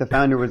seeing like the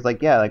founder was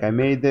like, yeah, like I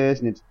made this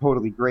and it's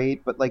totally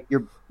great, but like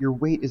your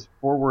weight is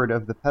forward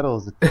of the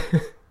pedals.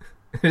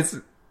 It's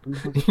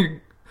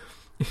you're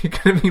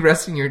going to be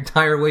resting your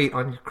entire weight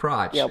on your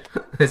crotch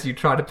as you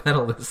try to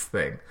pedal this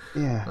thing.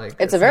 Yeah, like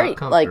It's a very not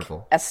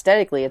comfortable.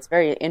 aesthetically, it's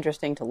very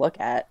interesting to look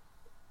at.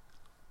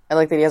 I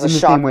like that he has in a the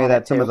shock same way on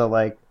that it, some too. of the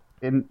like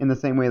in the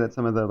same way that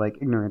some of the like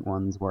ignorant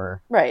ones were.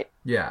 Right.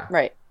 Yeah.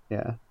 Right.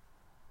 Yeah.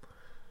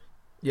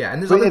 Yeah,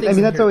 and there's But other I things mean,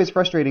 in that's here- always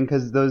frustrating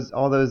because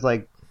all those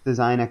like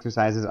design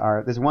exercises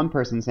are. There's one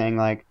person saying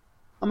like,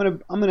 I'm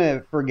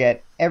gonna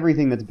forget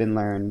everything that's been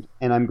learned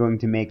and I'm going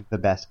to make the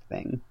best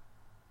thing.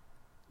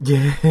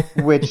 Yeah.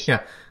 Which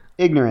yeah.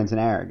 ignorance and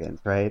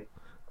arrogance, right?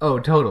 Oh,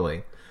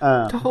 totally.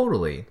 Um,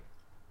 Totally.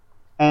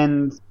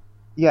 And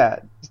yeah,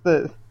 just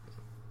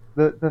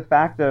the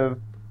fact of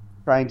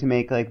trying to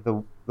make like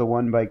the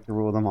one bike to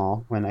rule them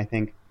all, when I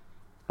think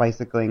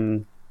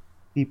bicycling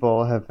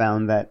people have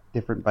found that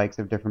different bikes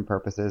have different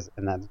purposes,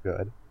 and that's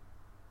good.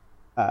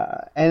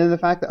 And then the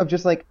fact of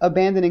just like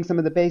abandoning some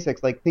of the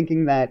basics, like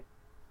thinking that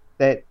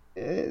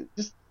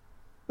just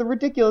the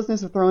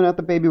ridiculousness of throwing out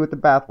the baby with the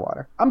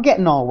bathwater. I'm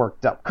getting all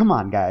worked up. Come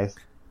on, guys.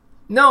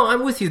 No,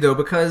 I'm with you though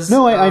because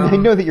No, I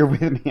know that you're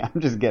with me. I'm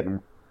getting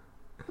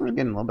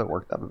a little bit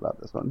worked up about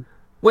this one.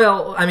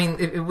 Well, I mean,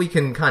 if we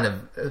can kind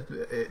of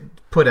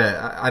put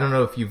I don't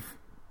know if you've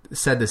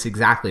said this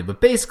exactly,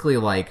 but basically,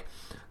 like,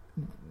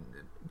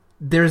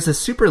 there's a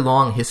super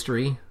long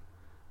history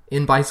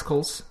in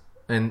bicycles,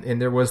 and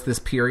there was this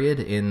period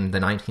in the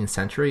 19th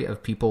century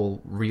of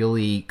people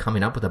really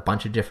coming up with a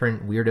bunch of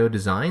different weirdo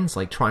designs,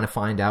 like trying to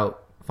find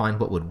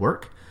what would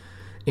work.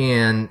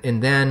 And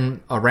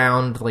then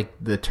around, like,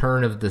 the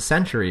turn of the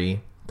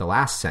century, the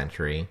last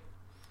century,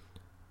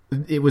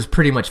 it was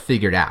pretty much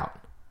figured out.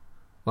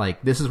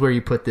 Like, this is where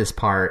you put this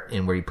part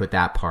and where you put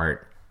that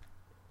part.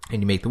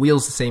 And you make the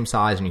wheels the same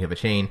size and you have a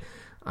chain.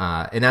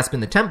 And that's been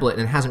the template,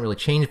 and it hasn't really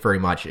changed very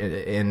much.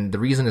 And the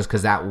reason is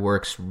because that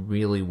works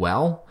really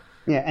well.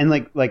 Yeah, and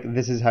like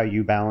this is how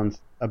you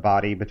balance a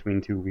body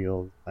between two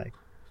wheels. Like,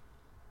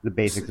 the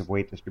basics of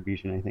weight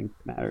distribution, I think,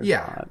 matters a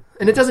Yeah. lot.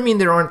 And it doesn't mean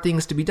there aren't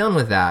things to be done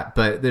with that,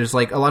 but there's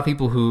like a lot of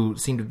people who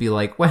seem to be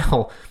like,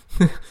 well,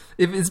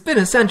 if it's been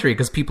a century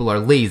because people are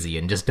lazy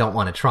and just don't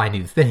want to try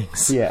new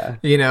things. Yeah.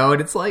 You know,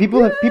 and it's like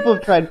People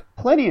have tried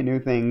plenty of new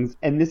things,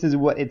 and this is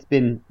what it's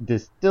been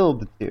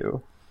distilled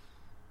to.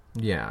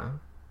 Yeah.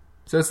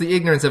 So it's the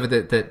ignorance of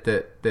it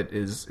that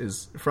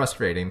is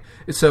frustrating.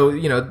 So,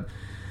 you know,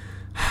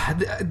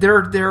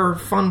 there are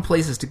fun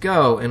places to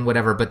go and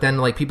whatever, but then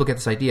like people get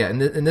this idea,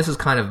 and this is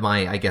kind of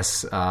my, I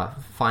guess,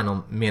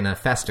 final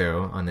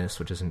manifesto on this,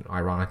 which is an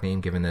ironic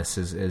name given this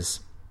is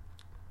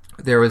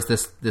there was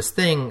this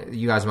thing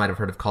you guys might have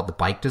heard of called the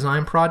Bike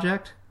Design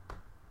Project.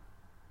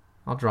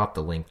 I'll drop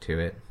the link to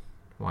it.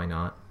 Why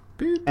not?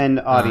 And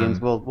audience,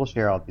 we'll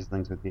share all these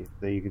links with you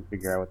so you can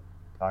figure out what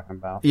we're talking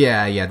about.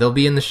 Yeah, they'll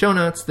be in the show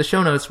notes. The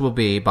show notes will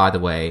be, by the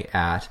way,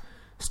 at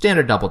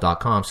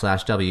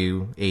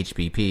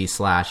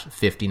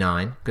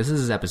standarddouble.com/WHBP/59, because this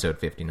is episode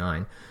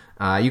 59.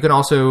 You can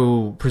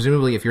also,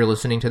 presumably, if you're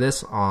listening to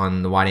this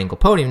on the Wide Angle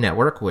Podium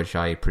Network, which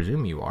I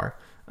presume you are,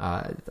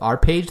 our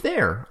page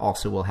there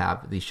also will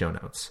have the show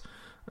notes.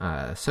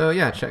 So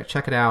yeah,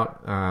 check it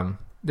out.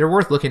 They're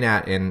worth looking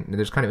at, and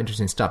there's kind of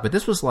interesting stuff. But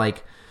this was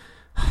like,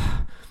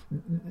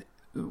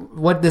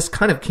 what this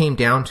kind of came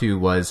down to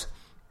was,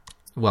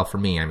 well, for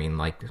me, I mean,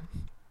 like,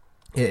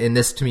 and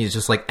this to me is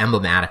just like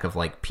emblematic of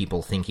like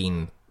people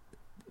thinking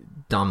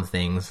dumb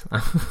things,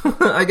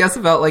 I guess,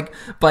 about like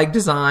bike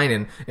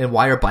design and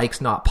why are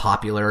bikes not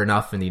popular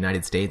enough in the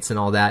United States and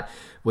all that,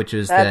 which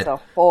is that's a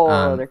whole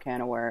other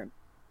can of worms.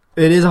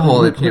 It is a whole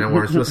other can of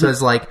worms. So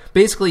it's like,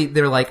 basically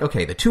they're like,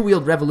 okay, the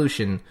two-wheeled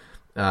revolution,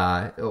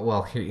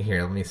 well,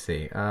 here, let me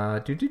see.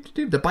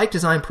 The Bike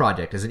Design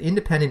Project is an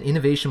independent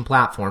innovation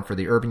platform for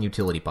the urban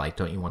utility bike.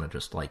 Don't you want to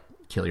just like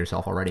kill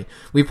yourself already?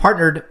 We've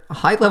partnered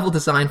high-level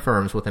design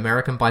firms with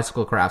American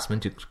bicycle craftsmen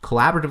to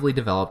collaboratively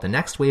develop the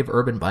next wave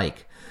urban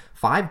bike.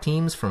 5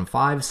 teams from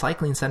 5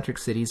 cycling-centric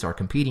cities are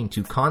competing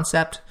to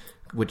concept,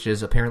 which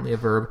is apparently a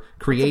verb,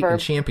 create and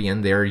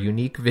champion their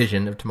unique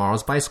vision of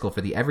tomorrow's bicycle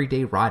for the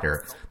everyday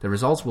rider. The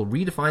results will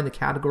redefine the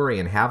category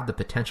and have the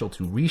potential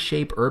to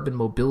reshape urban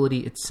mobility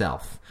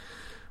itself.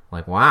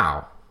 Like,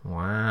 wow.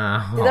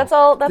 See, that's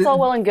all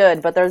well and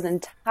good, but there's an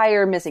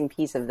entire missing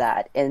piece of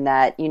that, in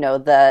that, you know,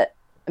 the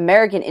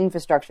American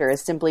infrastructure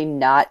is simply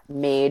not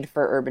made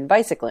for urban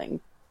bicycling.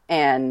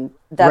 And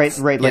that's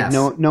right. Like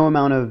yes. no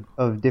amount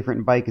of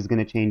different bike is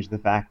going to change the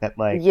fact that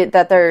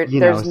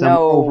there's some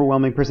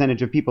overwhelming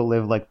percentage of people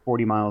live like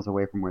 40 miles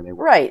away from where they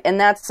work. Right, and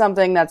that's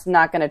something that's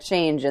not going to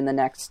change in the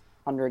next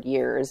 100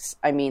 years.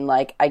 I mean,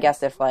 like, I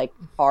guess if like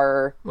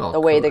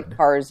the way that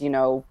cars, you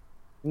know,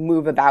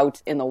 move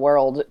about in the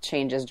world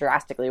changes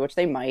drastically, which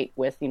they might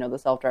with, you know, the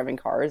self-driving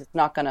cars, it's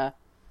not going to,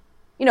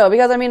 you know,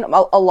 because I mean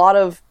a lot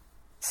of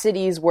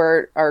cities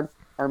are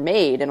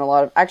made, and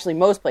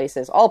most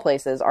places, all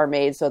places are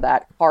made so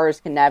that cars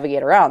can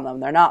navigate around them.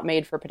 They're not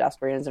made for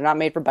pedestrians. They're not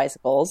made for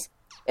bicycles.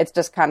 It's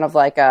just kind of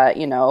like a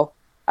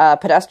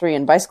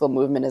pedestrian bicycle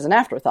movement is an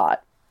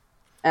afterthought.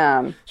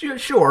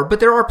 Sure, but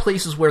there are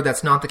places where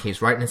that's not the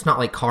case, right? And it's not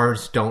like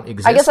cars don't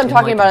exist. I guess I'm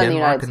talking about Denmark in the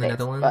United and the States.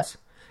 Netherlands.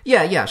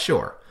 Yeah,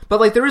 sure. But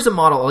like there is a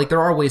model, like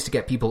there are ways to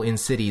get people in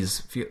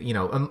cities, you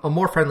know, a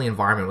more friendly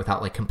environment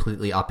without like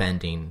completely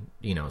upending,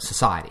 you know,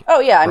 society.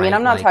 Oh yeah, I mean, right?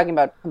 I'm not talking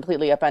about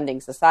completely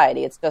upending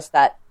society. It's just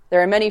that there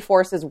are many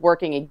forces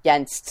working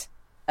against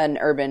an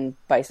urban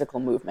bicycle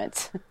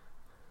movement.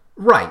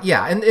 Right,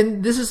 yeah.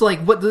 And this is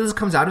like, what this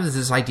comes out of is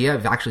this idea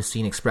I've actually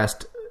seen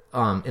expressed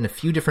in a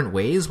few different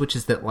ways, which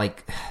is that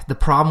like the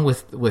problem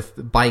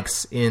with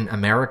bikes in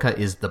America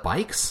is the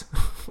bikes.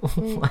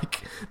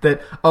 Like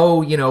that,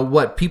 you know,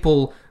 what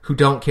people who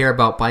don't care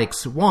about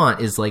bikes want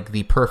is like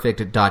the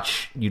perfect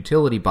Dutch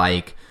utility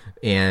bike,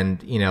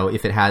 and, you know,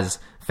 if it has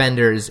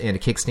fenders and a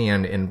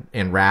kickstand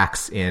and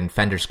racks and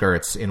fender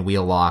skirts and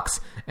wheel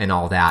locks and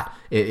all that,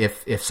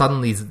 if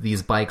suddenly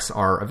these bikes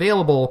are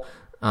available,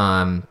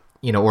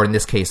 you know, or in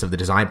this case of the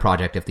design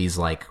project, if these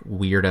like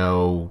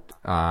weirdo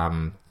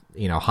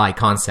you know, high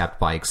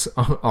concept bikes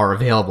are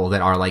available that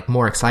are like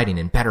more exciting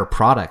and better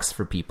products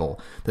for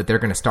people, that they're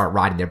going to start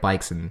riding their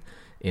bikes in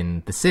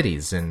the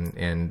cities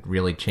and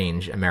really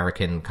change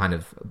American kind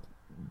of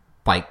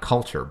bike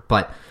culture.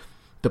 But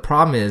the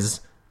problem is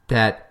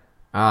that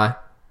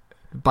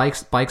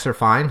bikes are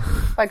fine.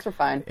 Bikes are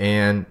fine.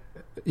 And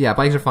yeah,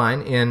 bikes are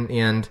fine.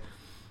 And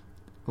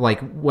like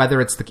whether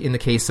it's in the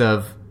case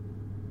of,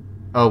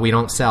 we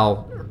don't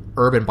sell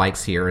urban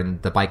bikes here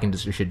and the bike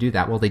industry should do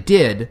that. Well, they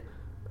did.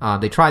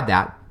 They tried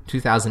that,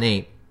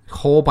 2008. A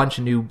whole bunch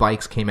of new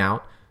bikes came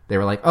out. They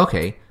were like,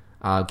 okay,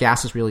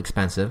 gas is really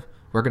expensive.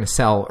 We're going to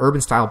sell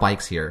urban-style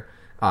bikes here.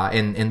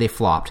 And they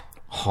flopped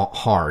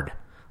hard.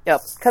 Yep.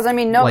 Because, I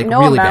mean, no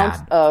really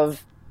amount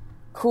of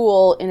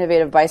cool,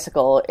 innovative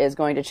bicycle is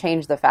going to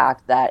change the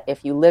fact that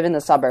if you live in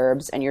the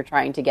suburbs and you're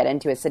trying to get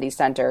into a city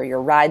center,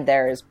 your ride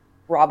there is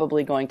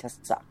probably going to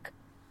suck.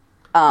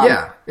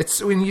 Yeah,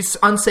 it's when it's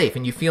unsafe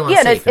and you feel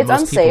unsafe. Yeah, it's and most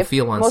unsafe. People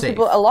feel unsafe.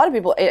 A lot of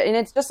people, and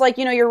it's just like,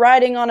 you know, you're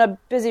riding on a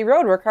busy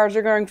road where cars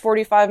are going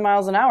 45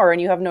 miles an hour and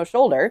you have no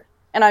shoulder.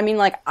 And I mean,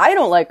 like, I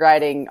don't like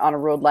riding on a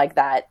road like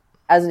that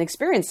as an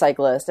experienced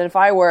cyclist. And if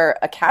I were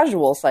a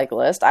casual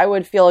cyclist, I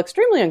would feel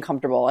extremely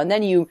uncomfortable. And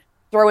then you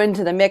throw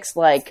into the mix,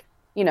 like,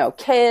 you know,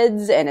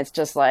 kids, and it's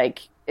just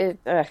like,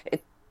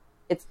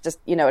 it's just,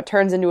 you know, it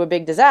turns into a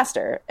big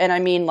disaster. And I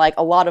mean, like,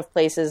 a lot of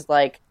places,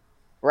 like,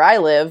 where I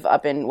live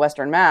up in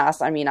Western Mass,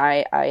 I mean,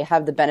 I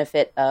have the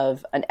benefit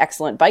of an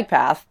excellent bike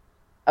path,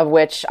 of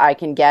which I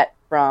can get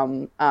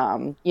from,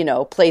 you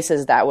know,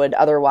 places that would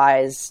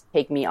otherwise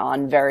take me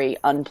on very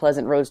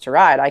unpleasant roads to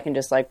ride. I can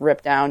just like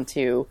rip down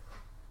to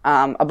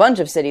a bunch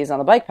of cities on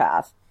the bike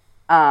path.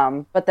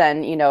 But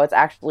then, you know, it's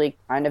actually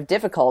kind of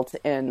difficult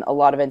in a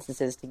lot of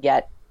instances to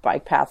get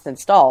bike paths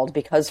installed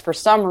because for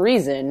some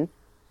reason,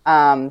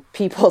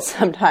 people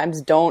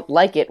sometimes don't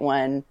like it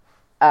when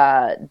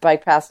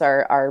bike paths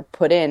are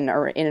put in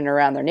or in and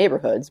around their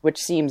neighborhoods, which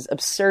seems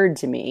absurd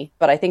to me.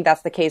 But I think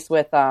that's the case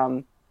with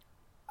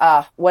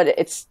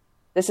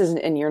this isn't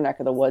in your neck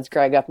of the woods,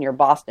 Greg, up near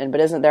Boston, but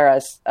isn't there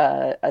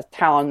a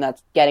town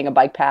that's getting a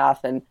bike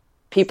path and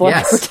people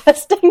are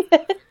protesting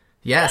it?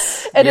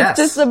 Yes. And it's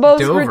just the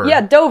most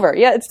Dover. Dover.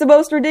 Yeah, it's the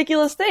most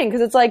ridiculous thing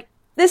because it's like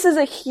this is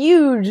a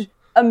huge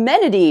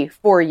amenity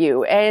for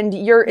you, and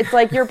it's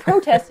like you're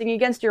protesting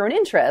against your own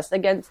interests,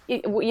 against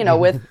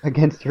with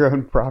against your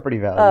own property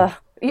value.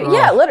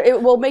 Literally,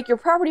 it will make your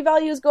property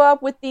values go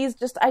up with these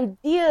just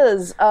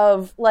ideas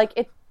of like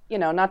it.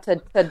 Not to.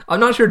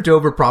 I'm not sure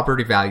Dover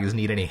property values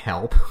need any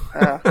help.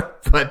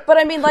 but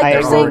I mean, like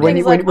they're saying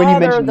things like,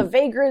 there are the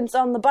vagrants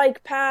on the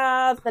bike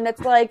path, and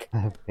it's like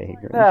to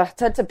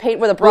paint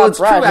with a broad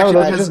brush. No,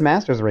 those are just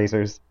masters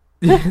racers.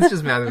 It's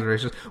just masters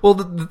racers.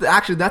 Well,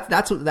 actually,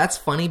 that's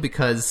funny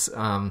because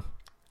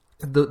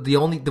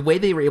the way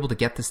they were able to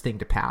get this thing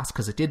to pass,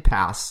 because it did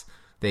pass,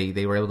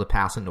 they were able to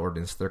pass an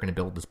ordinance. They're going to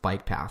build this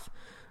bike path,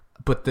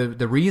 but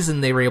the reason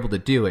they were able to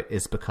do it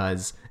is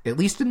because at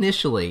least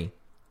initially,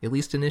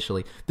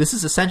 this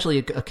is essentially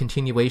a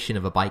continuation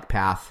of a bike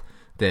path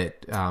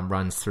that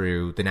runs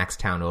through the next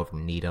town over,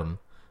 Needham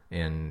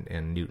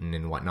and Newton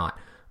and whatnot.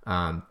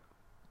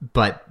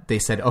 But they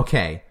said,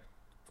 okay,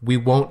 we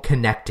won't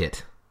connect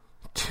it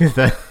to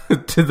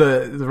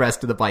the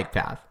rest of the bike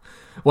path.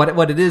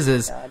 What it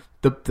is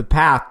the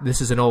path.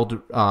 This is an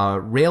old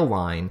rail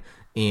line,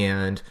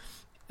 and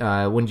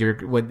when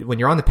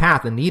you're on the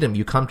path in Needham,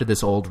 you come to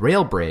this old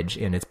rail bridge,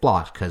 and it's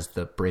blocked because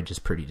the bridge is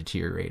pretty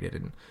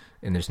deteriorated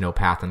and there's no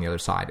path on the other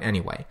side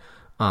anyway.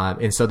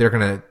 And so they're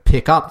going to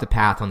pick up the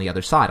path on the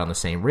other side, on the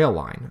same rail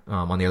line,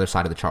 on the other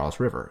side of the Charles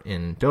River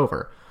in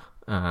Dover.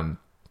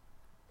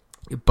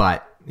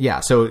 But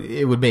yeah, so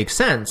it would make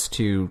sense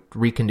to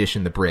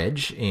recondition the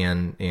bridge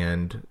and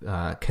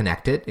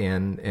connect it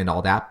and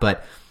all that.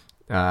 But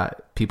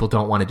people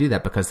don't want to do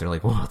that because they're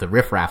like, well, the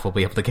riffraff will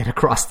be able to get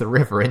across the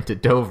river into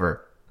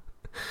Dover.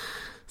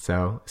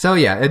 So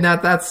yeah, and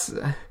that's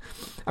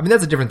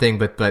a different thing,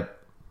 but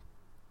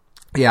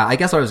yeah, I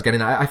guess what I was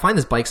getting at, I find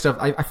this bike stuff,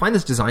 I find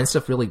this design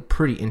stuff really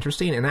pretty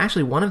interesting. And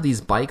actually one of these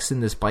bikes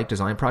in this bike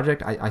design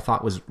project I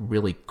thought was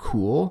really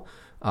cool.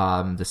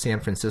 The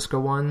San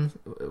Francisco one,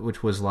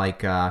 which was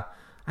like, I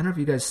don't know if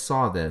you guys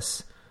saw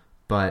this,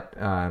 but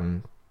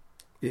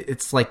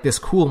it's like this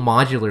cool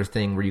modular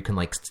thing where you can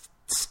like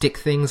stick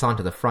things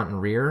onto the front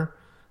and rear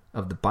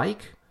of the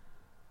bike.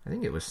 I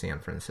think it was San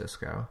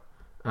Francisco.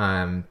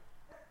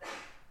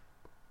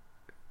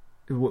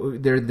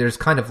 There's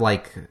kind of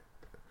like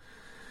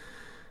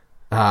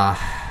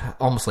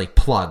almost like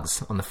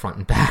plugs on the front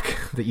and back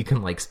that you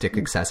can like stick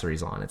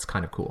accessories on. It's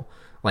kind of cool,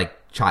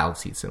 like child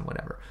seats and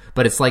whatever.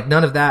 But it's like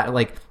none of that.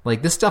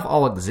 Like this stuff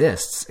all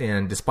exists,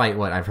 and despite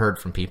what I've heard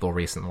from people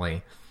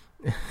recently,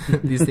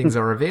 these things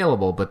are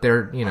available. But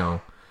they're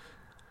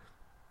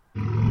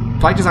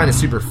bike design is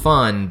super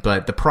fun.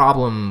 But the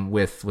problem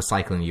with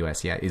Cycling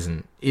US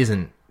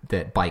isn't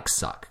that bikes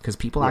suck, because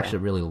people actually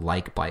really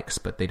like bikes,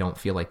 but they don't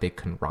feel like they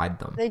can ride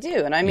them. They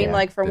do, and I mean,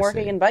 like from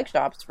working in bike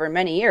shops for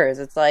many years,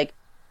 it's like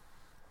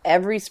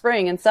every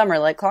spring and summer,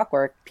 like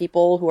clockwork,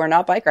 people who are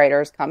not bike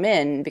riders come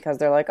in because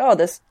they're like, oh,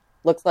 this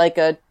looks like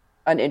an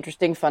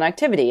interesting, fun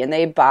activity, and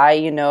they buy,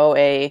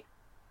 a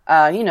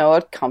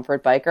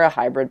comfort bike or a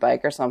hybrid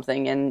bike or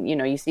something, and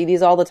you see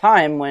these all the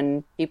time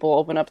when people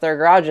open up their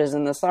garages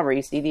in the summer.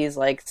 You see these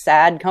like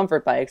sad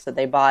comfort bikes that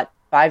they bought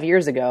 5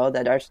 years ago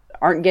that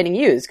aren't getting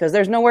used because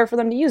there's nowhere for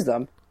them to use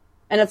them.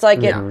 And it's like,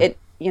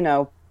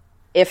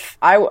 if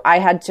I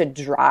had to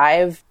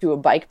drive to a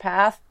bike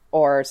path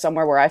or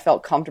somewhere where I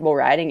felt comfortable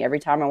riding every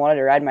time I wanted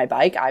to ride my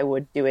bike, I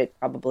would do it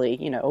probably,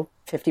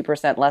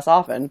 50% less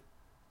often.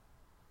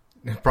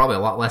 Probably a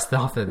lot less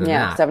often than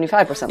that. 75%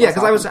 less often.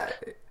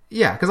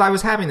 Because I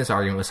was having this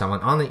argument with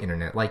someone on the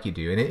internet, like you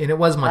do, and it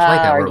was much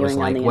like that, where it was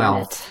like,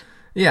 internet.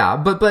 Yeah,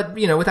 but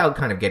without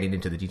kind of getting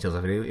into the details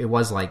of it, it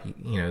was like,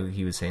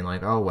 he was saying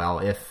like, oh well,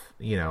 if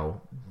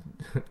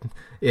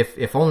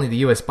if only the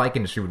U.S. bike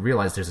industry would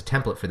realize there's a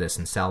template for this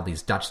and sell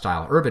these Dutch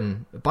style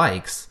urban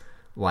bikes,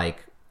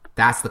 like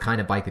that's the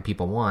kind of bike that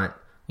people want.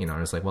 And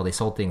it's like, well, they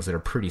sold things that are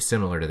pretty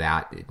similar to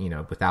that,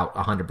 without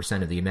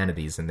 100% of the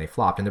amenities, and they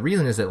flopped. And the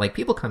reason is that like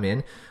people come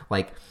in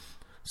like.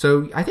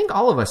 So I think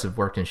all of us have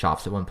worked in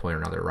shops at one point or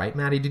another, right,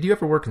 Maddie? Did you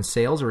ever work in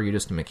sales, or were you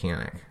just a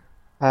mechanic?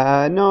 No,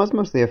 I was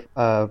mostly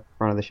a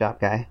front of the shop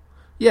guy.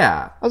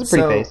 Yeah. I was a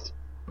pretty face.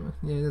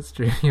 Yeah, that's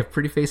true. You have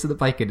pretty face of the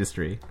bike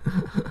industry.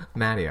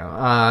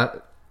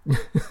 Matteo.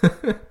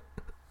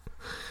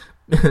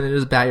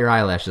 Just bat your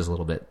eyelashes a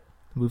little bit.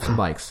 Move some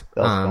bikes.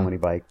 Sell so many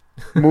bikes.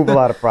 Move a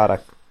lot of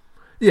product.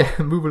 Yeah,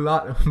 move a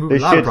lot of product.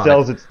 This shit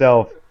sells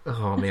itself.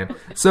 Oh, man.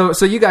 So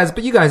you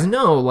guys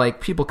know,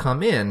 like, people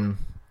come in,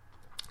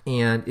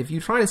 and if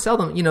you try to sell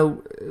them,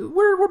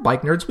 we're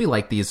bike nerds. We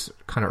like these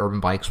kind of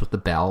urban bikes with the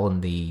bell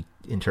and the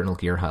internal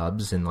gear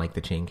hubs and like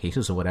the chain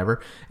cases or whatever.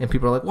 And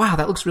people are like, wow,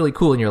 that looks really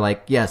cool. And you're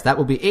like, yes, that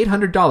will be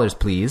 $800,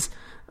 please.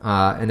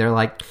 And they're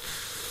like,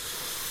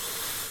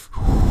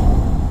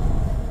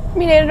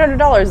 mean,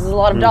 $800 is a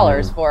lot of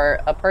dollars for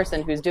a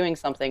person who's doing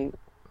something,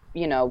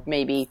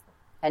 maybe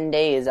 10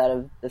 days out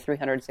of the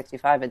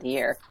 365 of the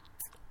year.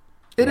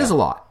 It is a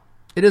lot.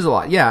 It is a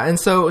lot. Yeah. And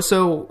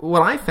so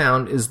what I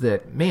found is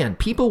that, man,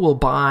 people will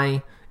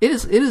buy. It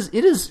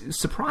is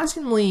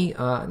surprisingly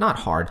not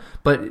hard,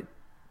 but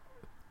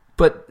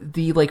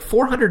the like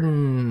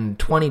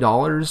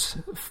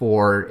 $420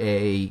 for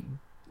a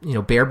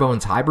bare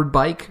bones hybrid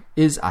bike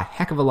is a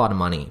heck of a lot of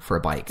money for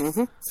a bike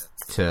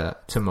to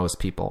most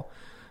people.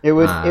 It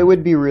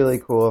would be really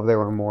cool if there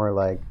were more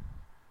like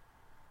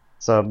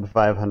sub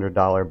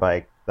 $500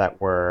 bikes that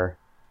were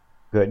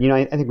good.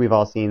 I think we've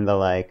all seen the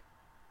like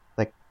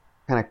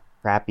kind of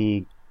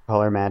crappy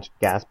color matched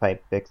gas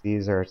pipe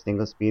fixies or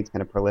single speeds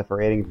kind of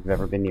proliferating if you've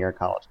ever been near a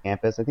college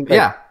campus. I think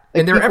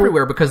and they're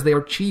everywhere because they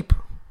are cheap.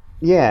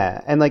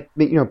 Yeah, and like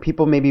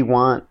people maybe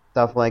want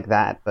stuff like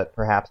that, but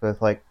perhaps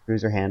with like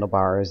cruiser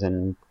handlebars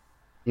and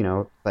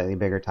slightly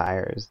bigger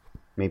tires,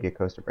 maybe a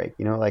coaster brake.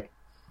 Like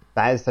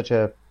that is such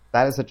a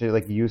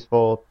like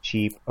useful,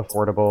 cheap,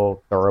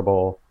 affordable,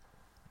 durable,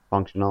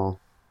 functional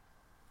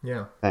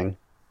thing.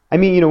 I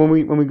mean,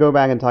 when we go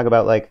back and talk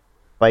about like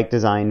bike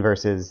design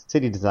versus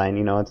city design,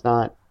 it's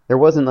not, there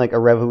wasn't like a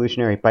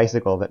revolutionary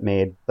bicycle that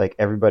made like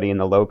everybody in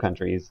the Low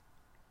Countries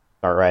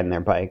start riding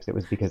their bikes. It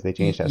was because they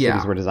changed how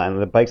cities were designed.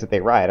 The bikes that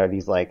they ride are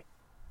these like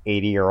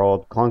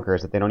 80-year-old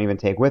clunkers that they don't even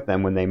take with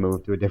them when they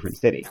move to a different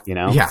city,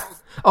 Yeah.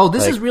 Oh,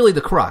 this is really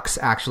the crux,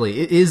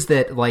 actually. It is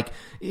that, like,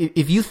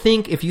 if you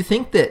think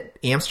that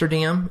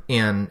Amsterdam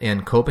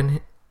and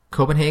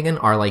Copenhagen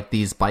are like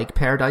these bike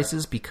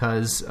paradises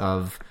because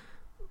of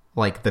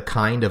like the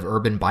kind of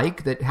urban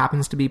bike that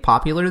happens to be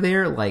popular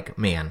there, like,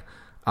 man,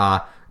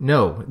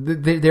 no.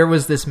 There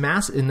was this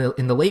mass in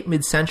the late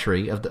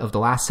mid-century of the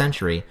last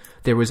century.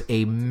 There was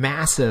a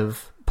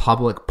massive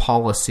public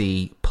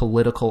policy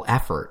political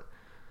effort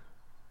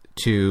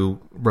to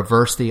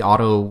reverse the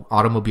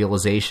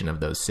automobilization of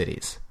those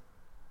cities.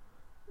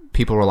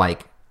 People were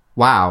like,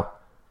 wow,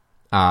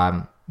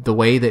 the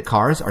way that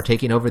cars are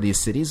taking over these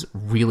cities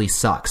really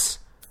sucks.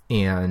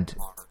 And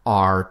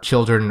our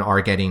children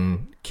are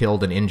getting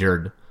killed and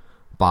injured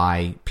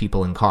by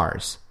people in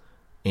cars.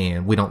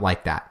 And we don't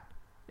like that.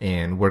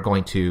 And we're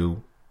going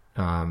to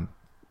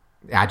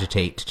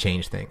agitate to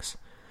change things.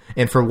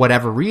 And for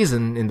whatever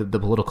reason, in the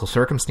political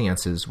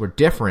circumstances were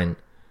different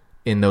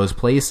in those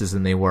places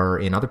than they were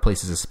in other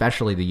places,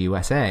 especially the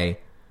USA,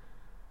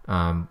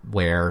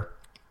 where,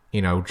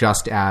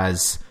 just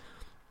as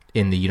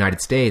in the United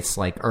States,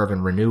 like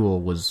urban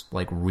renewal was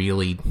like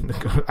really,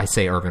 I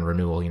say urban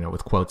renewal,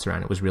 with quotes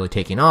around it, was really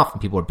taking off,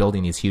 and people were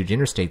building these huge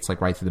interstates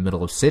like right through the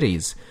middle of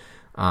cities,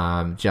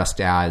 just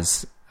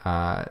as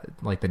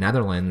like the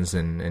Netherlands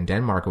and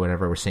Denmark or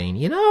whatever were saying,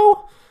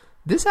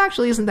 this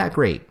actually isn't that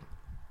great.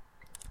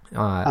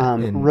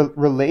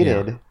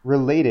 Related,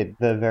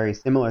 the very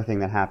similar thing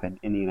that happened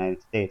in the United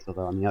States,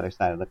 although on the other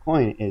side of the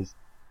coin, is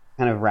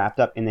kind of wrapped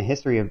up in the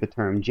history of the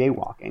term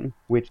jaywalking,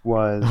 which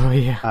was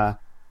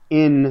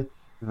in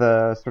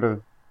the sort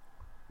of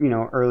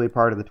early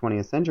part of the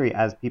 20th century,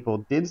 as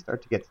people did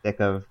start to get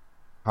sick of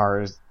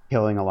cars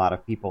killing a lot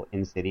of people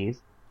in cities,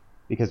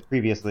 because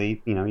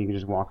previously you could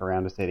just walk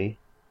around a city.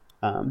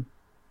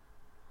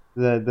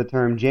 The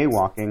term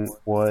jaywalking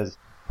was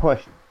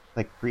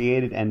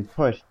created and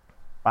pushed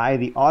by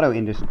the auto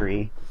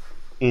industry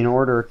in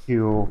order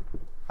to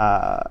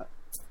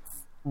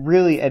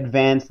really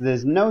advance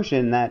this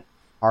notion that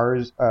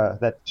cars,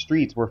 that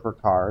streets were for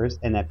cars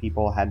and that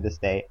people had to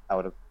stay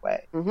out of the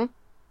way. Mm-hmm.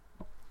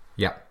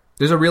 Yeah.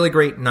 There's a really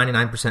great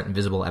 99%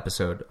 Invisible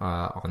episode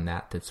on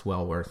that's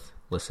well worth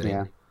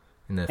listening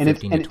in the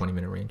 15 to 20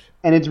 minute range.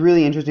 And it's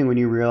really interesting when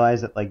you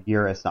realize that like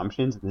your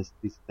assumptions and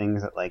these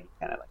things that like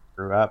kind of like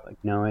grew up like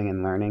knowing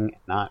and learning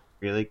and not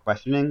really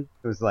questioning,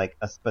 it was like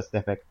a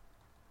specific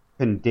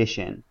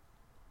condition.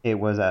 It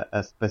was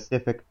a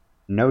specific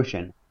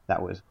notion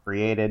that was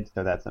created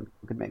so that some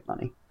people could make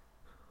money.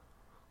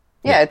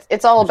 Yeah,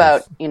 it's all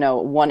about,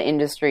 one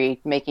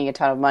industry making a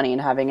ton of money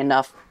and having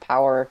enough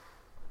power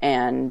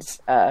and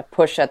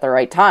push at the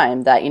right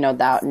time that,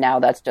 that now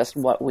that's just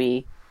what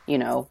we,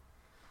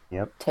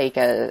 take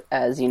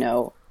as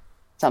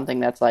something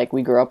that's like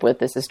we grew up with.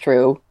 This is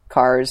true.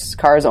 Cars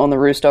own the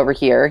roost over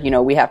here.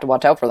 We have to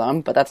watch out for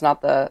them, but that's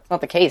not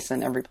the case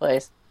in every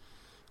place.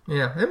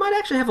 Yeah, it might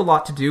actually have a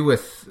lot to do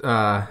with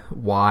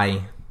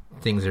why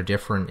things are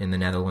different in the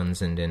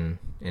Netherlands and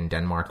in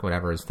Denmark,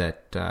 whatever, is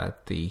that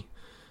the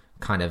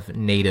kind of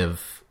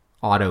native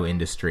auto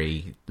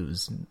industry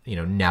was,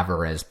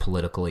 never as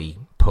politically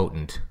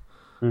potent,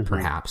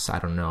 perhaps. I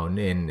don't know.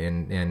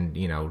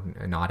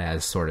 And not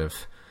as sort of,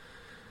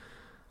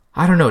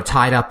 I don't know,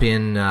 tied up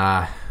in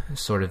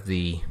sort of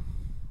the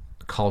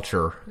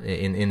culture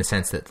in the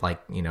sense that, like,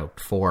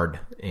 Ford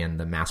and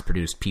the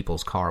mass-produced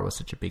people's car was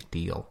such a big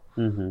deal.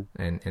 Mm-hmm.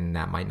 And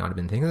that might not have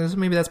been things.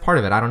 Maybe that's part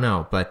of it. I don't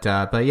know. But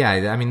yeah,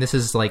 I mean, this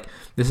is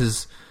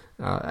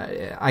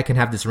I can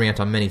have this rant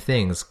on many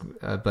things,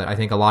 but I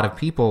think a lot of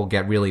people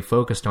get really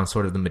focused on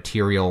sort of the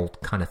material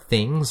kind of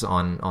things,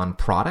 on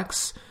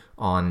products,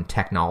 on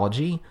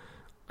technology,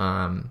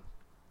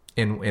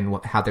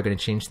 how they're going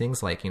to change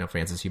things. Like,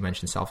 Francis, you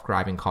mentioned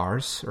self-driving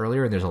cars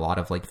earlier, and there's a lot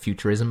of like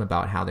futurism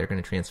about how they're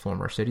going to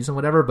transform our cities and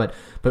whatever. But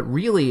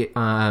really,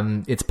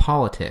 it's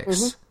politics.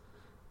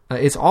 Mm-hmm.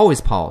 It's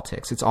always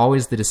politics. It's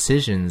always the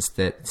decisions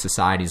that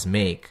societies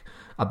make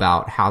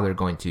about how they're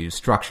going to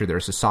structure their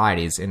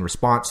societies in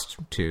response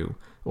to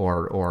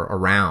or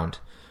around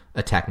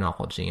a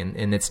technology.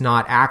 And it's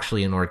not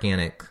actually an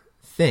organic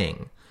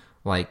thing.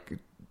 Like,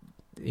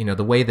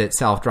 the way that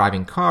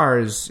self-driving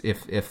cars,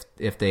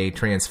 if they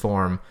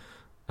transform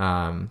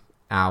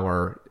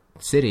our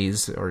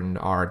cities or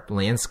our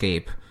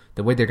landscape,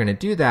 the way they're going to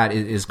do that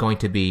is going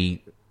to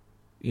be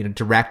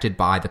directed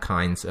by the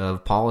kinds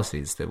of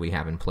policies that we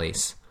have in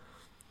place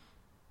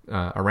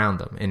around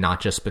them, and not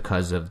just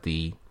because of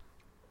the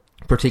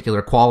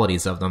particular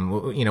qualities of them.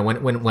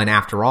 When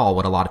after all,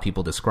 what a lot of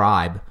people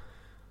describe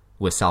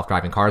with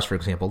self-driving cars, for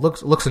example,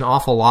 looks an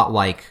awful lot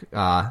like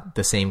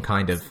the same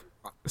kind of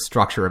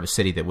structure of a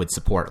city that would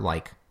support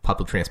like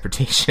public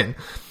transportation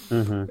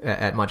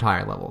at much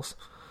higher levels.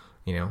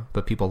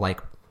 But people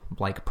like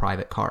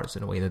private cars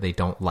in a way that they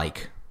don't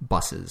like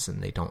buses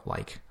and they don't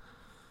like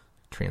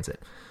transit.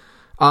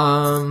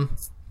 Any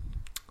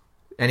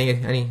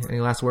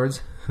last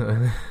words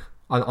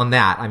on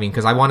that? I mean,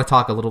 because I want to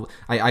talk a little.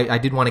 I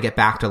did want to get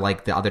back to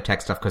like the other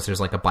tech stuff, because there's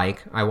like a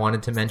bike I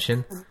wanted to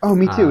mention. Oh,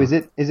 me too. Is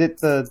it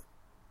the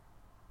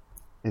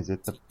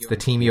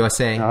Team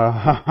USA?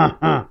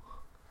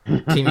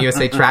 Team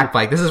USA track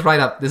bike. This is right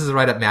up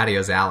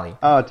Mattio's alley.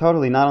 Oh,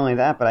 totally. Not only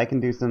that, but I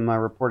can do some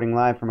reporting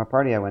live from a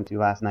party I went to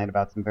last night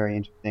about some very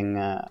interesting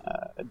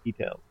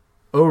details.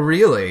 Oh,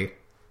 really?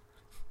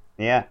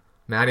 Yeah.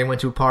 Mattio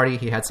went to a party.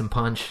 He had some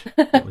punch.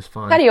 It was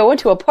fun. Mattio went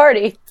to a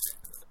party.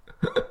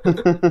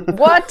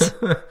 What?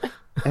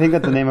 I think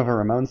that's the name of a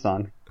Ramones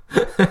song.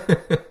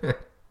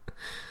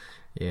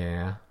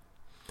 Yeah.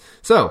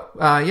 So,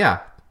 yeah.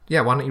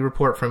 Why don't you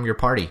report from your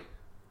party?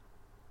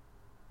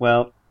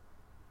 Well,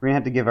 we're gonna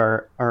have to give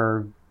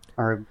our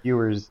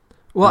viewers.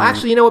 Well,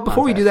 actually, you know what?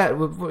 Before we do that,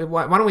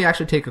 why don't we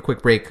actually take a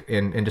quick break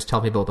and just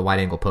tell people about the Wide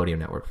Angle Podium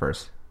Network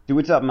first? Do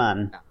what's up,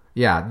 man.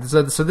 Yeah.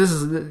 So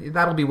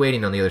that'll be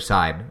waiting on the other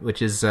side,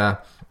 which is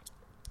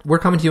we're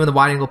coming to you on the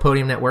Wide Angle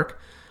Podium Network.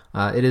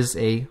 It is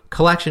a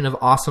collection of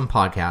awesome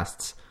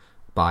podcasts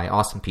by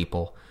awesome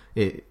people.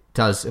 It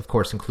does, of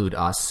course, include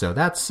us, so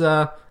that's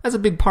a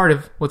big part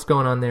of what's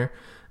going on there.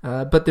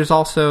 But there's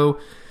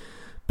also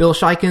Bill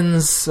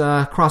Scheiken's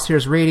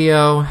Crosshairs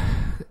Radio.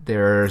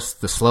 There's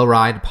the Slow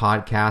Ride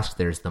podcast.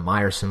 There's the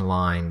Meyerson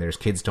Line. There's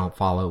Kids Don't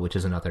Follow, which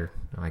is another,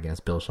 I guess,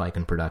 Bill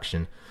Scheiken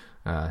production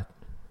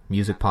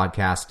music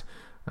podcast.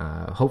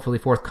 Hopefully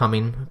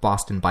forthcoming,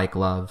 Boston Bike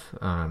Love.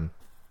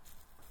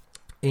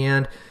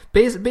 And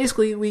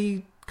basically,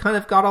 we kind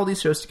of got all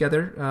these shows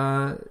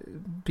together,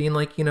 being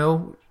like,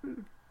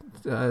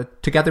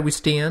 together we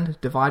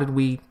stand, divided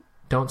we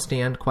don't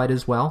stand quite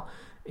as well.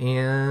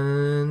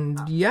 And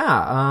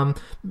yeah,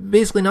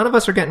 basically none of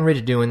us are getting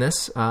rich doing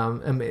this.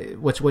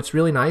 What's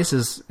really nice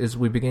is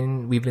we've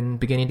been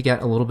beginning to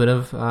get a little bit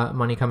of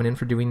money coming in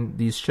for doing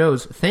these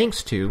shows,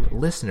 thanks to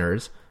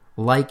listeners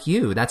like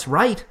you. That's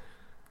right.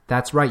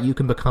 You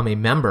can become a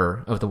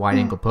member of the Wide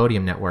Angle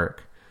Podium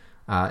Network,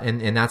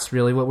 and that's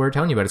really what we're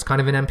telling you about. It's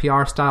kind of an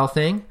NPR style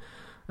thing.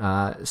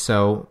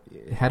 So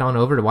head on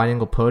over to Wide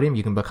Angle Podium.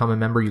 You can become a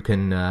member. You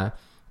can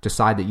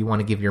decide that you want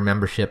to give your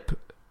membership,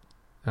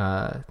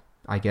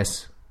 I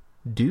guess,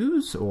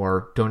 dues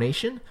or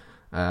donation.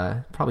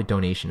 Probably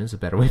donation is a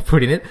better way of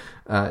putting it,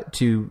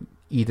 to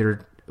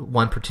either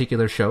one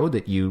particular show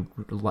that you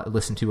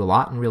listen to a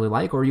lot and really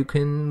like, or you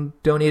can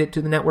donate it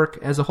to the network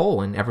as a whole,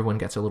 and everyone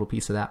gets a little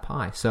piece of that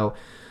pie. So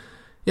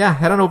yeah,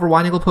 head on over to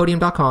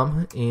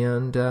wideanglepodium.com,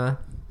 and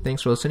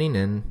thanks for listening,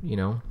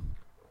 and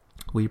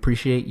we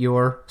appreciate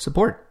your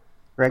support.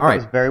 Greg, that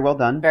was very well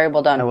done. Very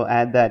well done. I will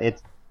add that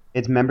it's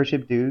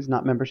membership dues,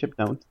 not membership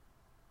don'ts.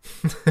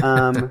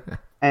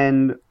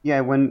 And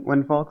yeah,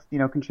 when folks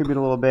contribute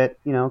a little bit,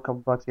 a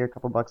couple bucks here, a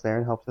couple bucks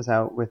there, it helps us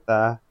out with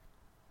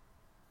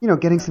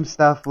getting some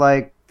stuff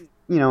like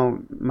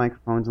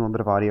microphones and a little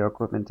bit of audio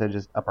equipment to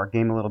just up our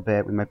game a little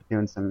bit. We might be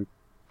doing some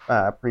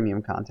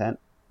premium content,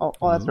 all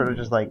that sort of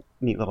just like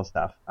neat little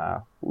stuff.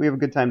 We have a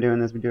good time doing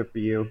this. We do it for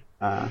you,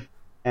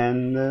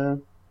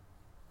 and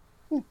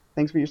yeah,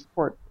 thanks for your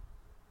support.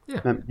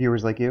 Yeah,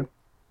 viewers like you,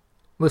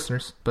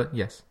 listeners, but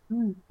yes.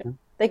 Yeah.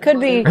 They could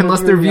be,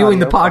 unless they're viewing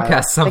the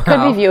podcast somehow. They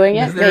could be viewing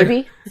it,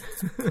 maybe.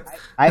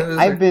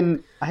 I've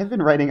been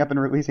writing up and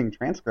releasing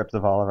transcripts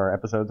of all of our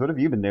episodes. What have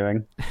you been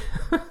doing?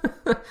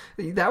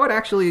 That would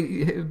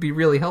actually be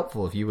really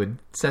helpful if you would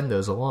send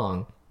those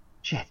along.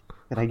 Shit,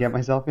 did I get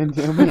myself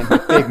into me?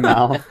 Big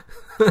mouth.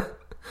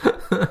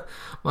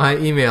 My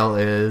email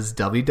is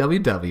No.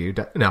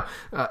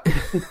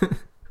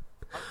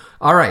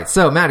 All right,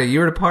 so Matty,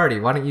 you're at a party.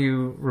 Why don't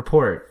you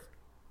report?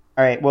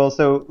 All right, well,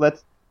 so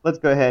let's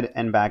go ahead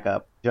and back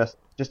up just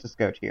a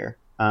scotch here.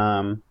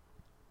 Our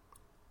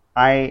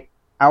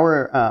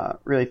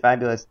really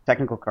fabulous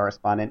technical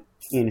correspondent,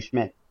 Ian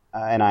Schmidt,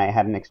 and I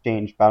had an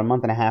exchange about a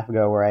month and a half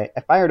ago where I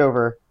fired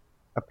over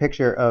a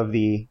picture of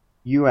the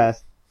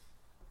U.S.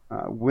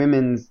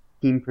 women's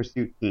team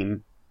pursuit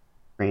team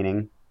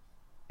training,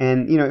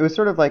 and it was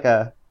sort of like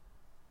a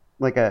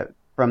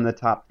from the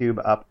top tube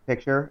up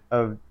picture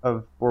of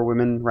 4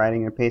 women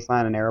riding a pace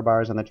line and aero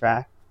bars on the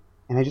track,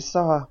 and I just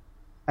saw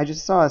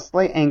a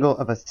slight angle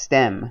of a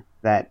stem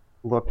that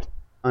looked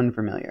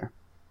unfamiliar.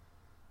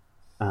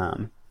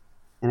 And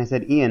I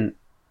said, Ian,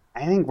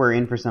 I think we're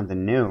in for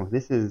something new.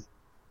 This is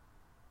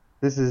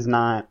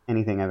not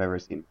anything I've ever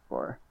seen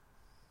before.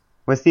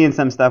 We're seeing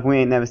some stuff we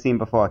ain't never seen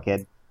before,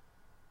 kid.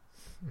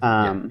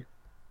 And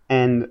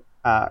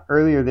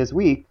earlier this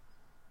week,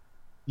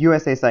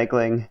 USA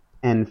Cycling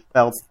and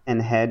Felt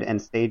and Head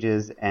and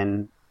Stages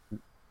and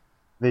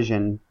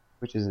Vision,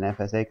 which is an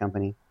FSA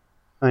company,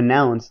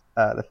 announced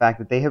the fact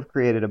that they have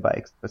created a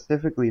bike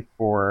specifically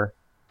for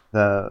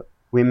the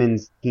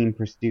women's team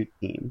pursuit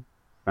team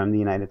from the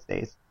United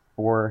States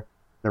for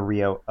the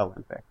Rio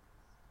Olympics.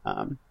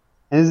 And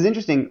this is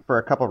interesting for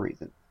a couple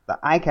reasons. The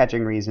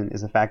eye-catching reason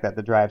is the fact that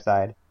the drive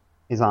side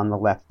is on the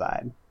left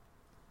side.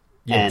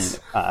 Yes.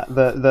 And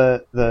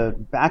the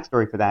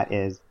backstory for that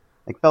is,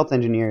 like, Felt's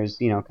engineers,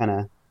 kind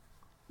of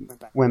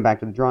went back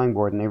to the drawing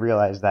board and they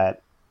realized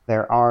that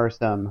there are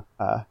some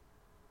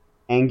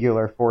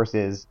angular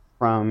forces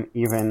from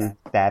even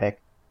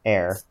static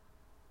air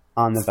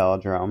on the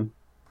velodrome.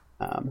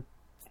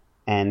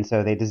 And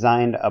so they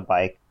designed a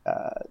bike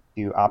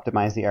to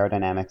optimize the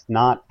aerodynamics,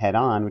 not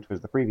head-on, which was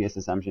the previous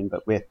assumption,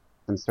 but with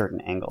some certain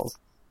angles.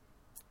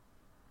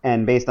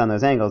 And based on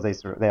those angles,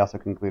 they also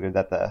concluded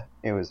that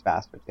it was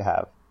faster to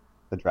have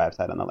the drive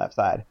side on the left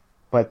side.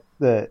 But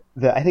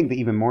I think the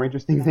even more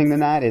interesting thing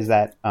than that is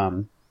that,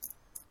 and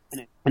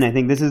I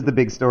think this is the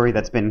big story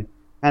that's been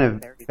kind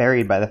of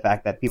buried by the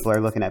fact that people are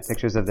looking at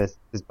pictures of this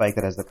bike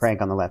that has the crank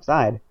on the left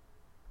side,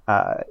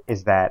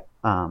 is that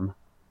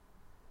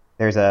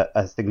there's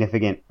a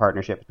significant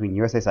partnership between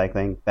USA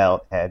Cycling,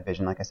 Felt, Head,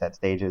 Vision, like I said,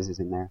 Stages is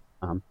in there,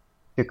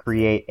 to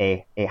create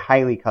a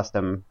highly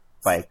custom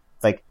bike.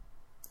 Like,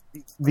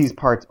 these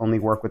parts only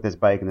work with this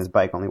bike, and this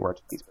bike only works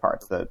with these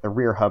parts. The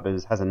rear hub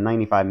has a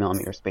 95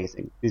 millimeter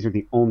spacing. These are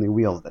the only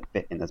wheels that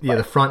fit in this bike. Yeah,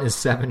 the front is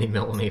 70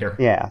 millimeter.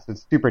 Yeah, so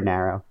it's super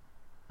narrow.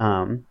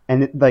 And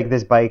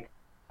this bike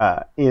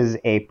is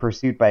a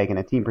pursuit bike and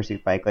a team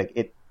pursuit bike. Like,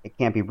 it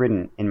can't be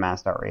ridden in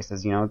mass start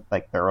races.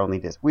 Like, there are only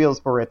disc wheels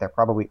for it. There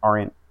probably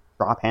aren't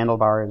drop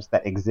handlebars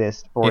that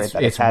exist for it.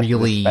 It's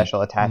really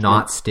special attachment.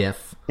 Not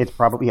stiff. It's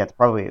probably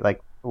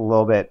like a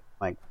little bit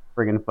like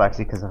friggin'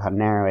 flexy because of how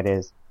narrow it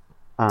is.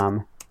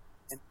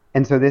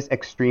 And so this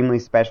extremely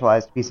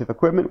specialized piece of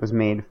equipment was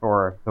made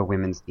for the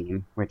women's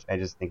team, which I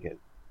just think is,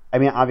 I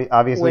mean,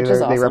 obviously they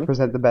awesome.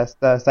 represent the best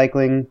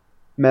cycling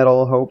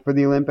medal hope for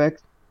the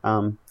Olympics.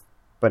 But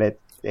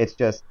it's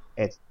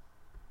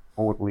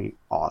totally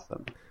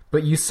awesome.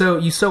 But you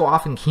so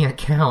often can't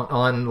count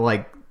on,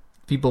 like,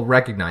 people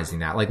recognizing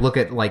that. Like, look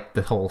at, like,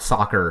 the whole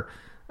soccer,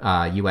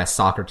 U.S.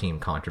 soccer team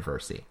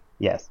controversy.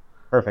 Yes,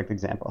 perfect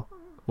example.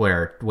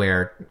 Where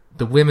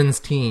the women's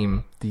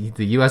team, the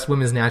U.S.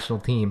 women's national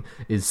team,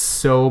 is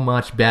so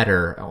much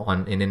better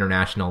on an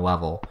international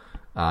level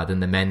than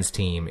the men's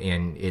team,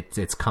 and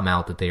it's come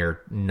out that they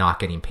are not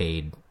getting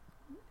paid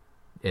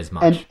as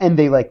much. And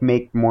they, like,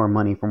 make more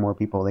money for more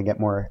people. They get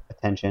more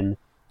attention,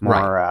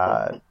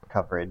 more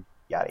coverage,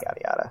 yada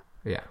yada yada.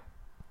 Yeah.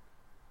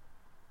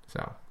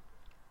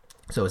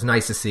 So it's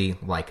nice to see,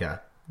 like, a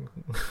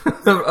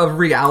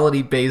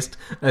reality-based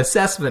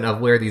assessment of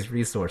where these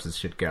resources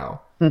should go.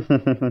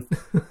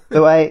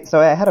 So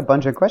I had a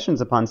bunch of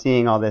questions upon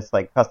seeing all this,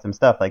 like, custom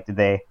stuff. Like, did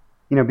they,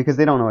 because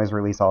they don't always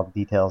release all the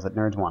details that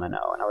nerds want to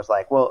know. And I was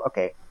like, well,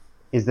 okay,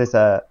 is this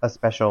a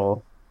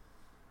special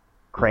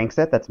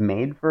crankset that's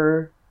made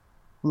for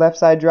left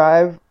side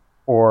drive,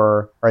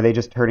 or are they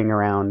just turning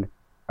around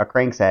a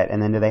crankset,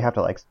 and then do they have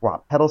to, like,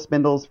 swap pedal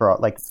spindles for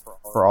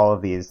all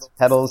of these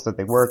pedals so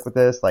they work with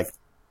this? Like,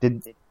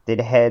 did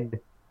Head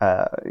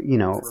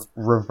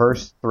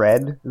reverse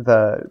thread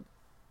the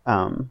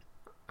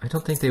I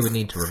don't think they would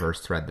need to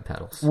reverse thread the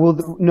pedals. Well,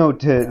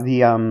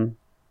 the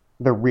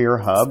rear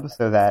hub,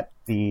 so that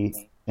the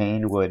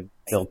chain would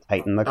still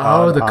tighten the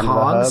cog. Oh, the on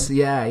cogs?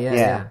 The hub.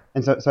 Yeah.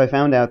 And so I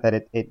found out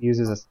that it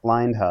uses a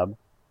splined hub.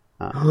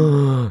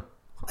 And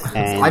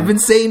I've been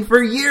saying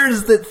for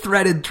years that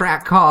threaded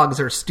track cogs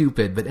are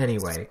stupid, but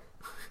anyway.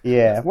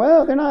 Yeah,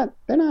 well, they're not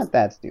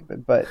that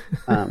stupid, but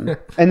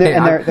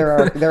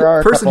there are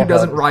a person who couple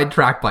doesn't hubs. ride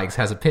track bikes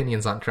has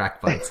opinions on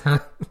track bikes.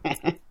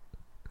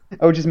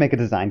 Oh, just make a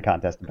design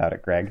contest about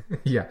it, Greg.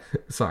 Yeah,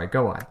 sorry,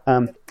 go on.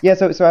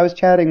 So I was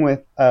chatting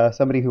with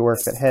somebody who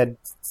works at Head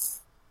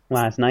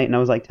last night, and I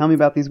was like, "Tell me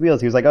about these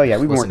wheels." He was like, "Oh yeah,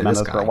 we've been Listen working to on this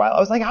those for a guy. while." I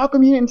was like, "How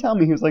come you didn't tell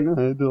me?" He was like,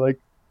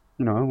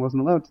 "No, I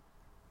wasn't allowed to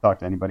talk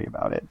to anybody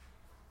about it."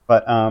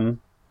 But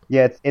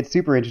it's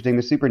super interesting.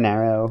 They're super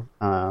narrow,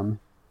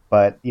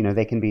 but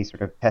they can be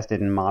sort of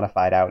tested and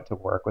modified out to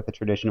work with a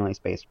traditionally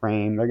spaced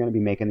frame. They're going to be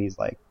making these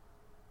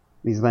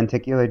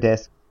lenticular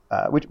discs,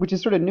 which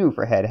is sort of new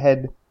for Head.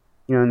 Head,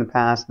 in the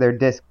past, their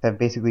discs have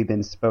basically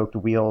been spoked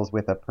wheels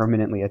with a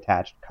permanently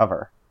attached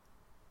cover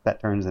that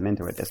turns them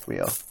into a disc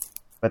wheel.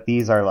 But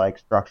these are like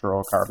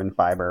structural carbon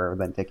fiber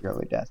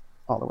lenticular discs.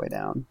 all the way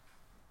down.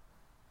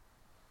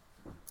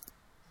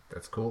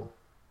 That's cool.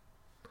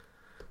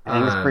 I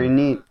think it's pretty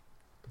neat.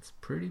 It's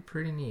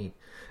pretty neat.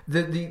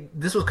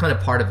 This was kind of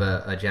part of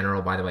a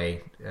general, by the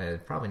way,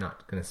 probably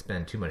not going to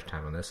spend too much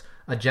time on this,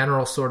 a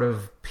general sort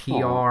of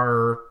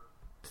PR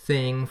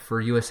thing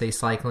for USA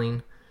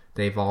Cycling.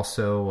 They've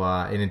also,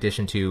 in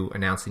addition to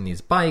announcing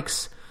these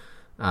bikes,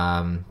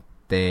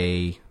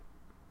 they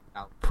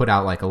put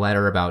out like a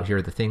letter about here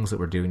are the things that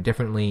we're doing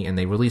differently, and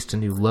they released a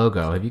new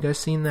logo. Have you guys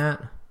seen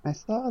that? I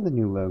saw the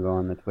new logo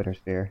on the Twitter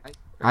sphere.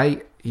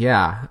 I've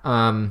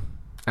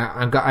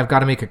got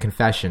to make a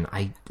confession.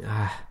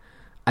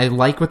 I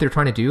like what they're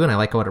trying to do, and I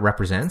like what it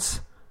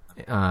represents.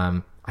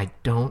 I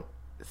don't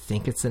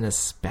think it's an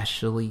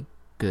especially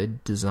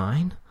good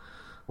design.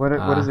 What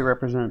does it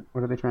represent?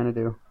 What are they trying to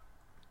do?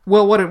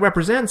 Well, what it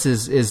represents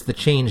is the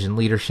change in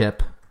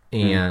leadership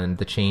and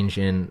the change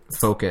in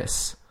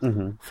focus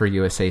for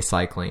USA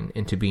Cycling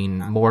into being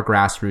more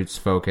grassroots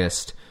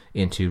focused,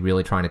 into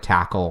really trying to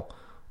tackle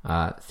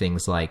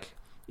things like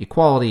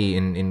equality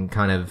and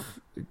kind of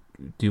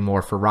do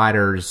more for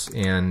riders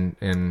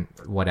and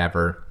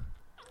whatever.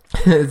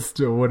 It's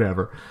still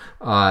whatever.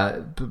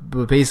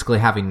 But basically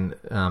having,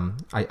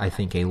 I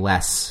think, a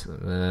less...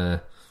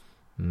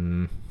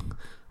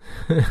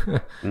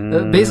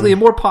 basically a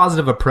more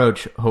positive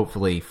approach,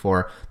 hopefully,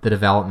 for the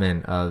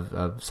development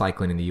of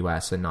cycling in the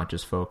U.S. and not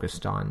just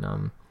focused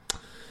on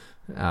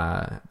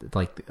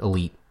like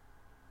elite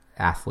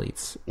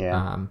athletes.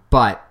 Yeah.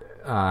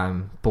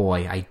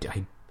 Boy,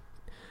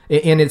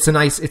 and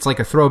it's like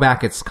a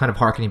throwback. It's kind of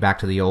harkening back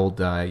to the old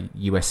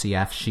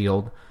USCF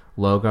Shield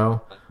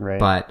logo, right?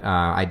 But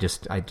I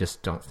just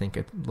don't think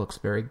it looks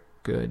very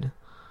good,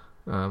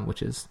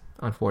 which is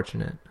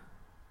unfortunate.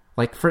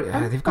 Like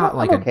they've got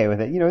I'm okay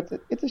with it. You know,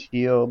 it's a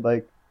shield.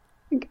 Like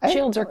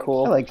shields are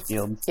cool. I like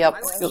shields.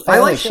 Yep. I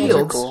like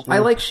shields. Cool. I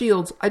like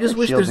shields. I just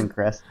wish shields there's. And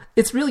crest.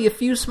 It's really a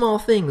few small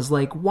things.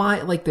 Like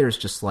why? Like there's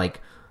just like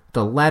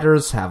the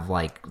letters have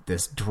like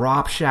this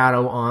drop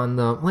shadow on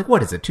them. Like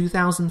what is it?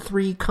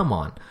 2003? Come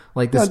on!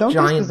 Like this don't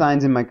giant use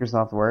designs in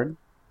Microsoft Word.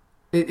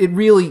 It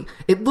really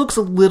looks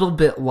a little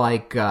bit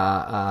like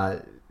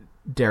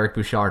Derek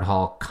Bouchard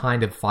Hall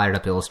kind of fired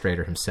up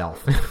Illustrator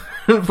himself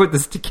put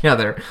this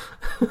together.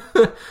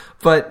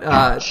 But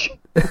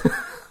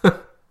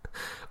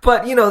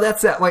but you know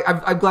that's that. Like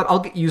I'm glad I'll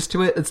get used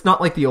to it. It's not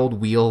like the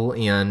old wheel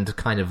and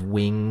kind of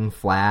wing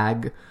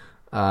flag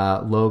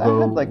logo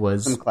that had, like,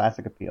 was some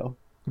classic appeal.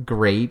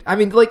 Great. I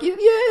mean, like,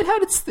 it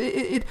had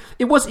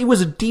it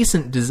was a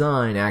decent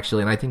design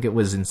actually, and I think it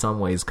was in some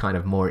ways kind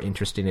of more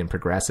interesting and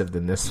progressive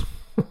than this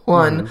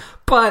one.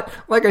 But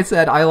like I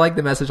said, I like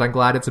the message. I'm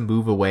glad it's a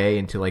move away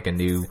into like a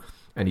new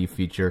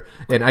feature,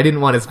 and I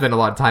didn't want to spend a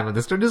lot of time on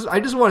this.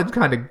 I just wanted to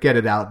kind of get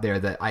it out there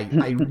that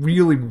I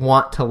really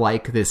want to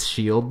like this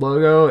Shield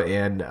logo,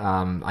 and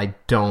I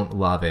don't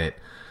love it.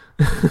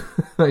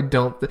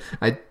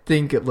 I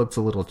think it looks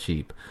a little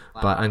cheap,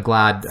 but I'm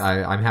glad.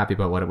 I'm happy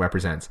about what it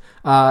represents.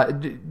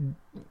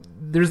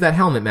 There's that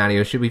helmet,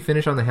 Matteo. Should we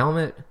finish on the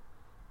helmet?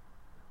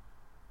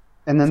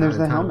 And then there's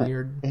the helmet.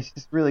 Weird. It's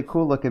just really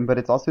cool looking, but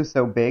it's also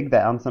so big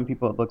that on some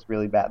people it looks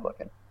really bad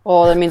looking.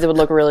 Well, that means it would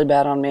look really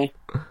bad on me.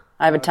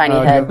 I have a tiny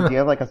head. Do you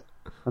have like a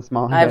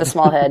small head? I have a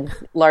small head.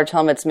 Large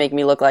helmets make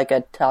me look like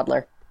a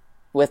toddler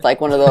with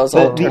like one of those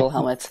old turtle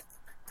helmets.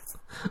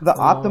 The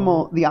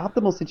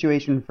optimal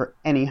situation for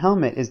any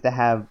helmet is to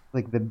have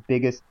like the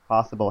biggest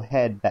possible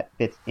head that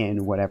fits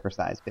in whatever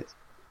size fits.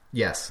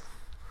 Yes.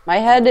 My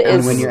head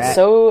is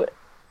so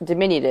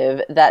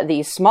diminutive that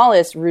the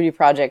smallest Rudy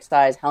Project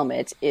size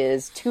helmet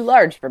is too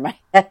large for my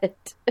head.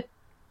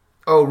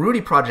 Oh,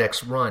 Rudy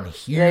Projects run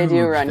huge. They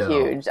do run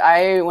huge.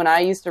 When I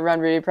used to run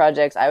Rudy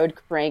Projects, I would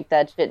crank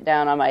that shit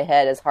down on my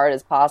head as hard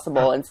as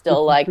possible and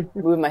still like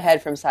move my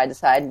head from side to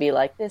side and be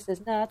like, "This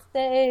is not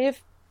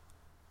safe."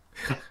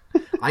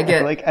 I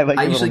like your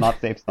little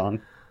not safe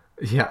song.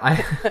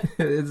 Yeah,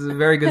 it's a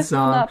very good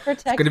song. Not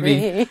protect it's going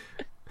to be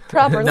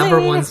properly. Number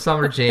one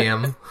summer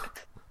jam.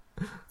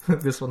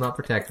 This will not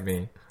protect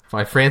me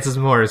by Francis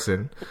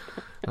Morrison.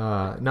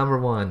 Number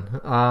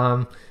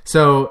one.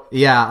 So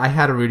yeah, I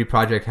had a Rudy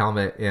Project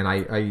helmet, and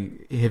I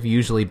have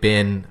usually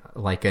been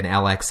like an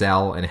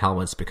LXL in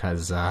helmets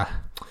because. Are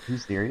you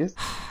serious?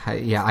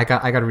 Yeah, I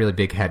got a really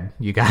big head,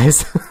 you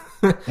guys,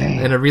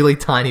 and a really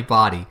tiny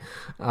body,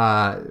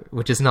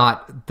 which is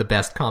not the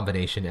best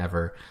combination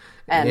ever.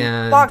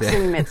 And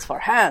boxing mitts for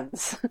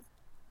hands.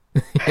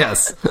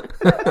 Yes.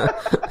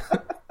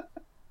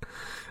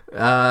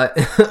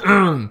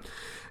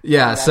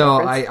 Yeah,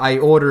 so I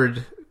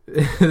ordered,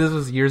 this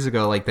was years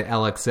ago, like the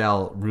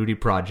LXL Rudy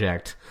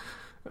Project,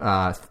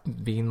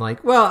 being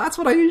like, well, that's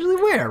what I usually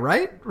wear,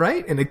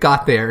 right? And it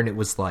got there and it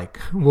was like,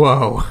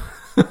 whoa.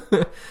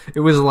 It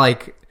was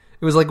like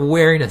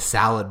wearing a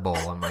salad bowl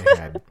on my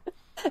head.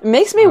 It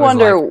makes me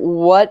wonder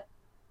what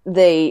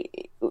they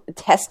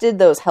tested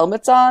those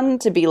helmets on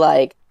to be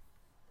like,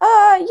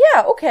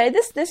 yeah, okay,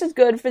 this is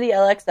good for the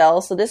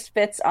LXL, so this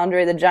fits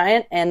Andre the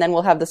Giant, and then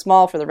we'll have the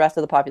small for the rest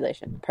of the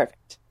population.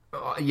 Perfect.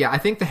 Yeah, I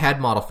think the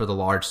head model for the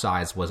large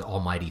size was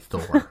Almighty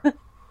Thor.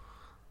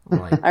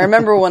 Like, I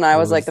remember when I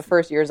was was- like the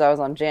first years I was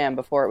on Jam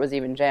before it was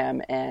even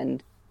Jam,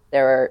 and they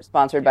were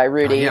sponsored by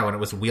Rudy. yeah, when it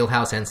was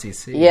Wheelhouse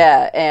NCC.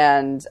 Yeah,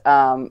 and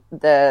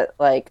the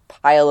like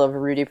pile of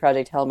Rudy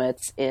Project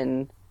helmets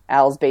in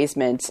Al's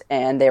basement,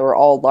 and they were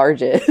all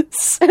larges.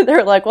 And they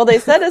were like, well, they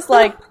sent us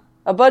like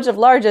a bunch of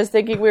larges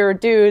thinking we were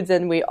dudes,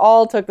 and we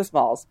all took the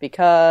smalls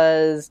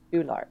because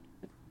too large.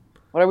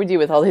 What do we do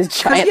with all these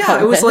giant Yeah,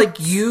 helmets? it was like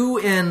you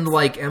and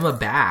like Emma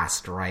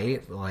Bast,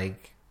 right?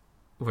 Like,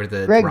 were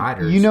the Greg,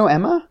 riders. you know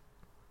Emma?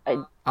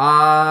 Yeah,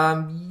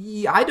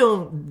 I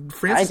don't. I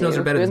Francis do. knows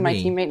her better She was than my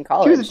me. teammate in She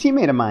college. was a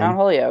teammate of Mount mine.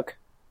 Holyoke.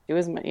 She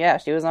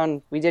was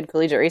on. We did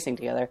collegiate racing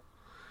together.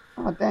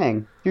 Oh,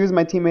 dang. She was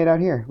my teammate out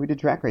here. We did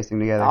track racing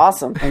together.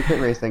 Awesome. And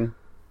crit racing.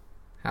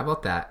 How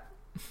about that?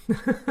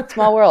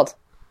 Small world.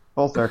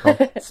 Full circle.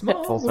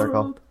 Small Full circle.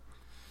 world.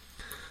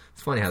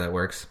 It's funny how that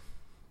works.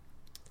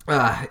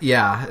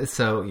 Yeah.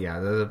 So yeah,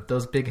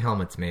 those big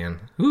helmets, man.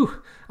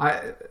 Whew.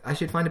 I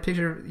should find a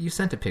picture. You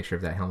sent a picture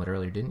of that helmet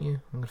earlier, didn't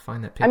you? I'm gonna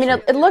find that picture. I mean,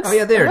 it looks. Oh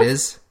yeah, there it looks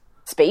is.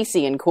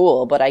 spacey and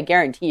cool, but I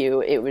guarantee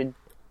you it would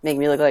make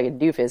me look like a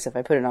doofus if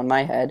I put it on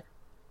my head.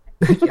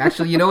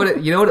 Actually, you know what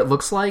it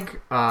looks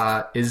like?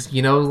 Is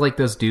like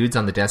those dudes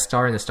on the Death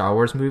Star in the Star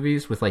Wars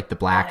movies with like the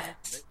black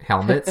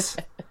helmets?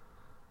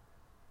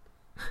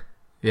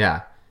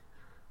 Yeah.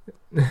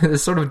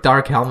 This sort of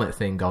dark helmet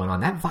thing going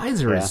on. That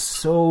visor Yeah. is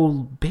so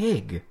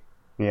big.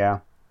 Yeah.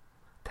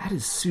 That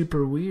is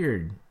super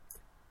weird.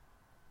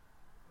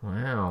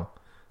 Wow.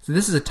 So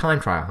this is a time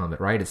trial helmet,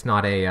 right? It's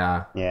not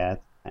a Yeah.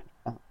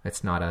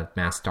 it's not a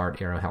mass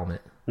start aero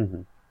helmet.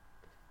 Mhm.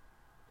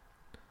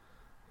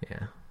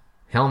 Yeah.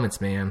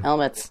 Helmets, man.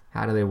 Helmets.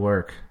 How do they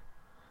work?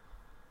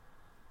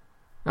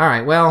 All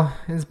right, well,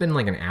 it's been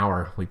like an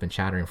hour. We've been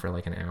chattering for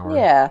like an hour.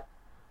 Yeah.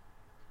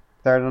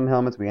 Started on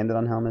helmets, we ended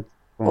on helmets.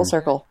 Boom. Full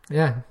circle.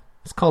 Yeah.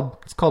 It's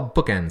called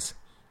Bookends.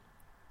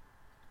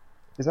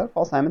 Is that a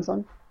Paul Simon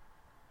song?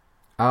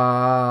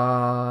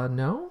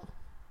 No.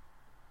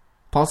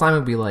 Paul Simon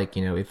would be like,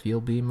 if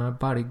you'll be my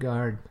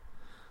bodyguard.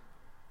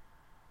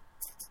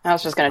 Now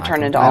it's just going to I turn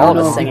think into I I all don't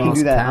of know us if we can singing.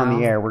 do that on Town.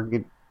 the air. We're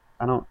good.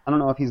 I don't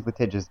know if he's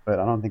litigious, but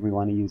I don't think we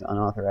want to use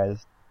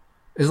unauthorized.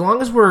 As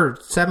long as we're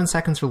 7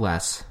 seconds or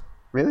less.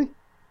 Really?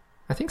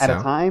 I think At so.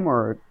 a time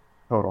or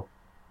total?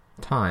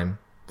 Time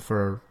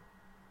for,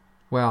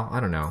 well, I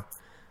don't know.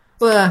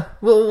 Well,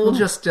 we'll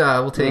just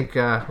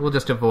we'll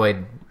just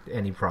avoid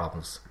any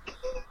problems.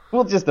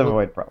 We'll just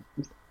avoid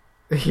problems.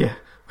 Yeah.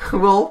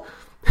 Well,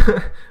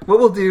 what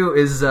we'll do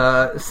is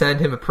send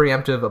him a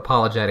preemptive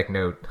apologetic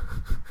note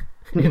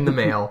in the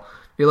mail.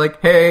 Be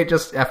like, hey,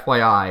 just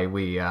FYI,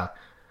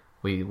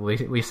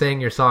 we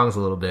sang your songs a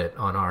little bit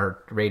on our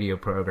radio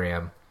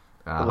program.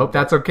 Hope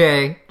that's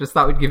okay. Just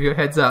thought we'd give you a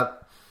heads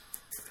up.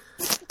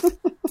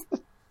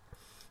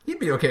 You'd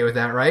be okay with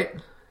that, right?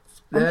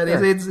 Sure.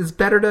 It's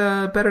better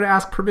to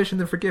ask permission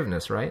than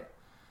forgiveness, right?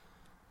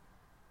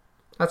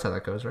 That's how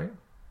that goes, right?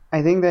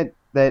 I think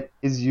that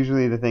is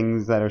usually the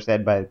things that are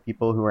said by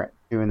people who are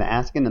doing the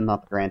asking and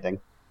not the granting.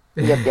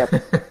 Yep.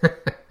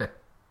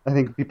 I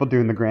think people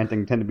doing the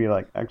granting tend to be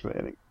like, actually,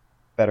 I think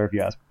it's better if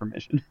you ask for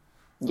permission.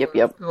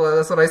 Yep. Well,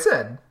 that's what I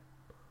said.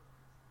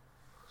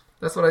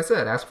 That's what I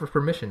said. Ask for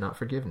permission, not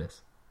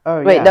forgiveness.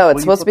 Oh, Wait, yeah. no, Well, it's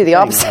you supposed to be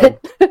flip the saying,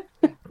 opposite.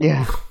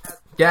 Yeah.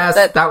 Yes,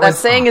 That was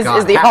saying is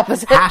God. the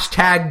opposite.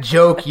 Hashtag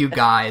joke, you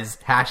guys.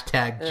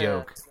 Hashtag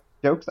joke.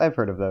 Jokes, I've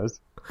heard of those.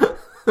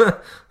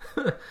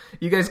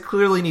 You guys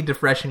clearly need to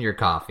freshen your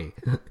coffee.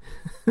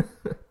 It's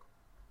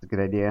a good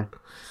idea.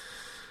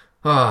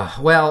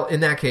 Well, in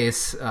that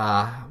case,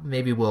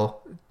 maybe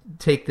we'll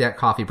take that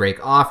coffee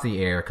break off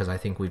the air because I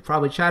think we've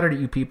probably chattered at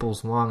you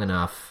peoples long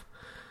enough.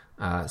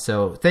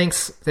 So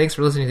thanks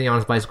for listening to the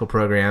Honest Bicycle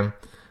program.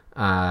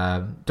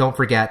 Don't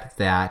forget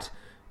that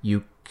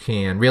you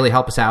can really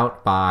help us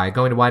out by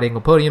going to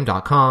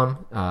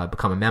wideanglepodium.com,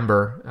 become a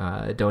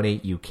member,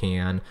 donate. You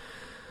can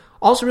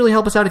also really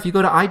help us out if you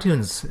go to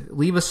iTunes,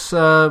 leave us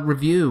a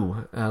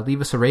review,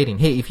 leave us a rating.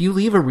 Hey, if you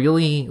leave a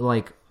really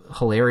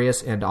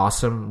hilarious and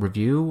awesome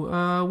review,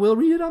 we'll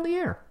read it on the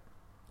air.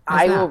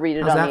 How's I that? will read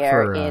it How's on that the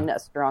air for, in a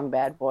strong,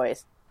 bad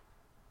voice.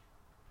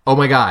 Oh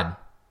my God.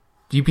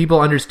 Do you people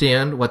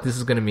understand what this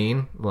is going to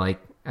mean?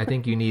 I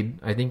think you need,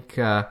 I think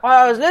Well,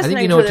 I was listening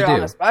you know what to to the do.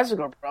 Honest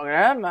Bicycle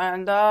program,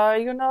 and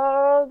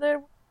they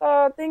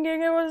were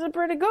thinking it was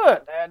pretty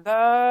good, and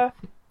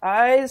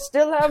I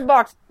still have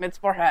box mitts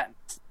for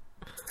hands.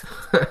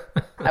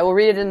 I will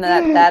read it in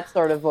that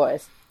sort of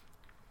voice.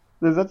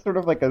 Is that sort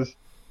of like a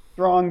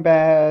strong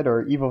bad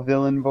or evil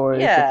villain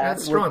voice? Yeah.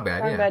 that's strong bad,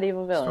 Strong yeah. bad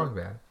evil villain. Strong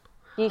bad.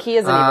 He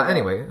is an evil villain.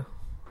 Anyway,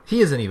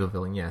 he is an evil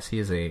villain. Yes, he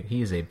is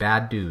a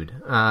bad dude.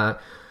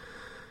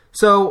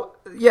 So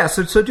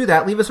do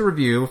that. Leave us a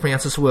review.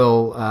 Francis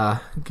will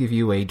give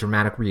you a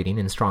dramatic reading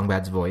in Strong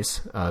Bad's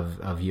voice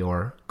of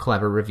your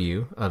clever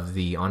review of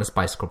the Honest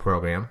Bicycle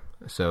program.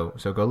 So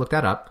go look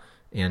that up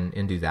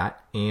and do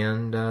that.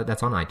 And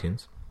that's on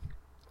iTunes.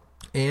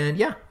 And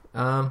yeah,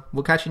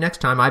 we'll catch you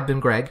next time. I've been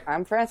Greg.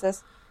 I'm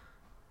Francis.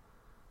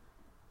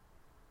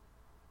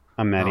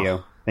 I'm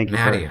Matteo. Thank you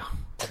Matteo.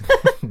 for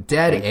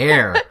Dead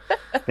air.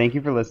 Thank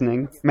you for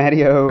listening.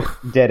 Mattio,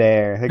 dead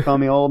air. They call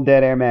me old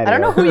dead air Mattio. I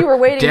don't know who you were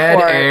waiting Dead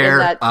for air. in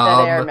that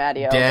dead air,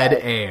 Mattio. Dead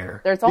but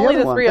air. There's only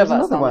the three of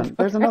us.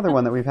 There's another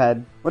one that we've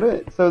had.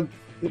 So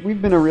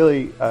we've been a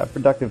really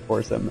productive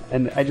foursome,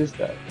 and I just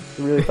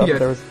really thought that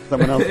there was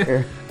someone else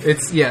here.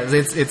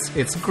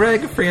 It's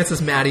Greg,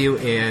 Francis, Mattio,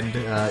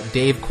 and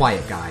Dave,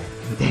 quiet guy.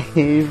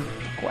 Dave,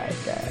 quiet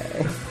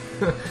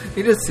guy.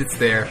 He just sits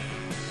there.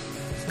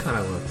 Just kind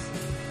of looks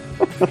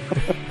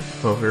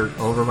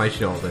over my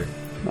shoulder.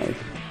 Nice.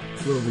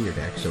 It's a little weird,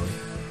 actually.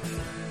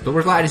 But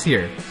we're glad he's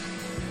here.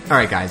 All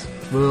right, guys.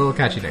 We'll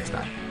catch you next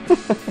time.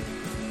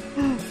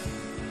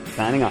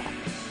 Signing off.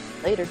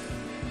 Later.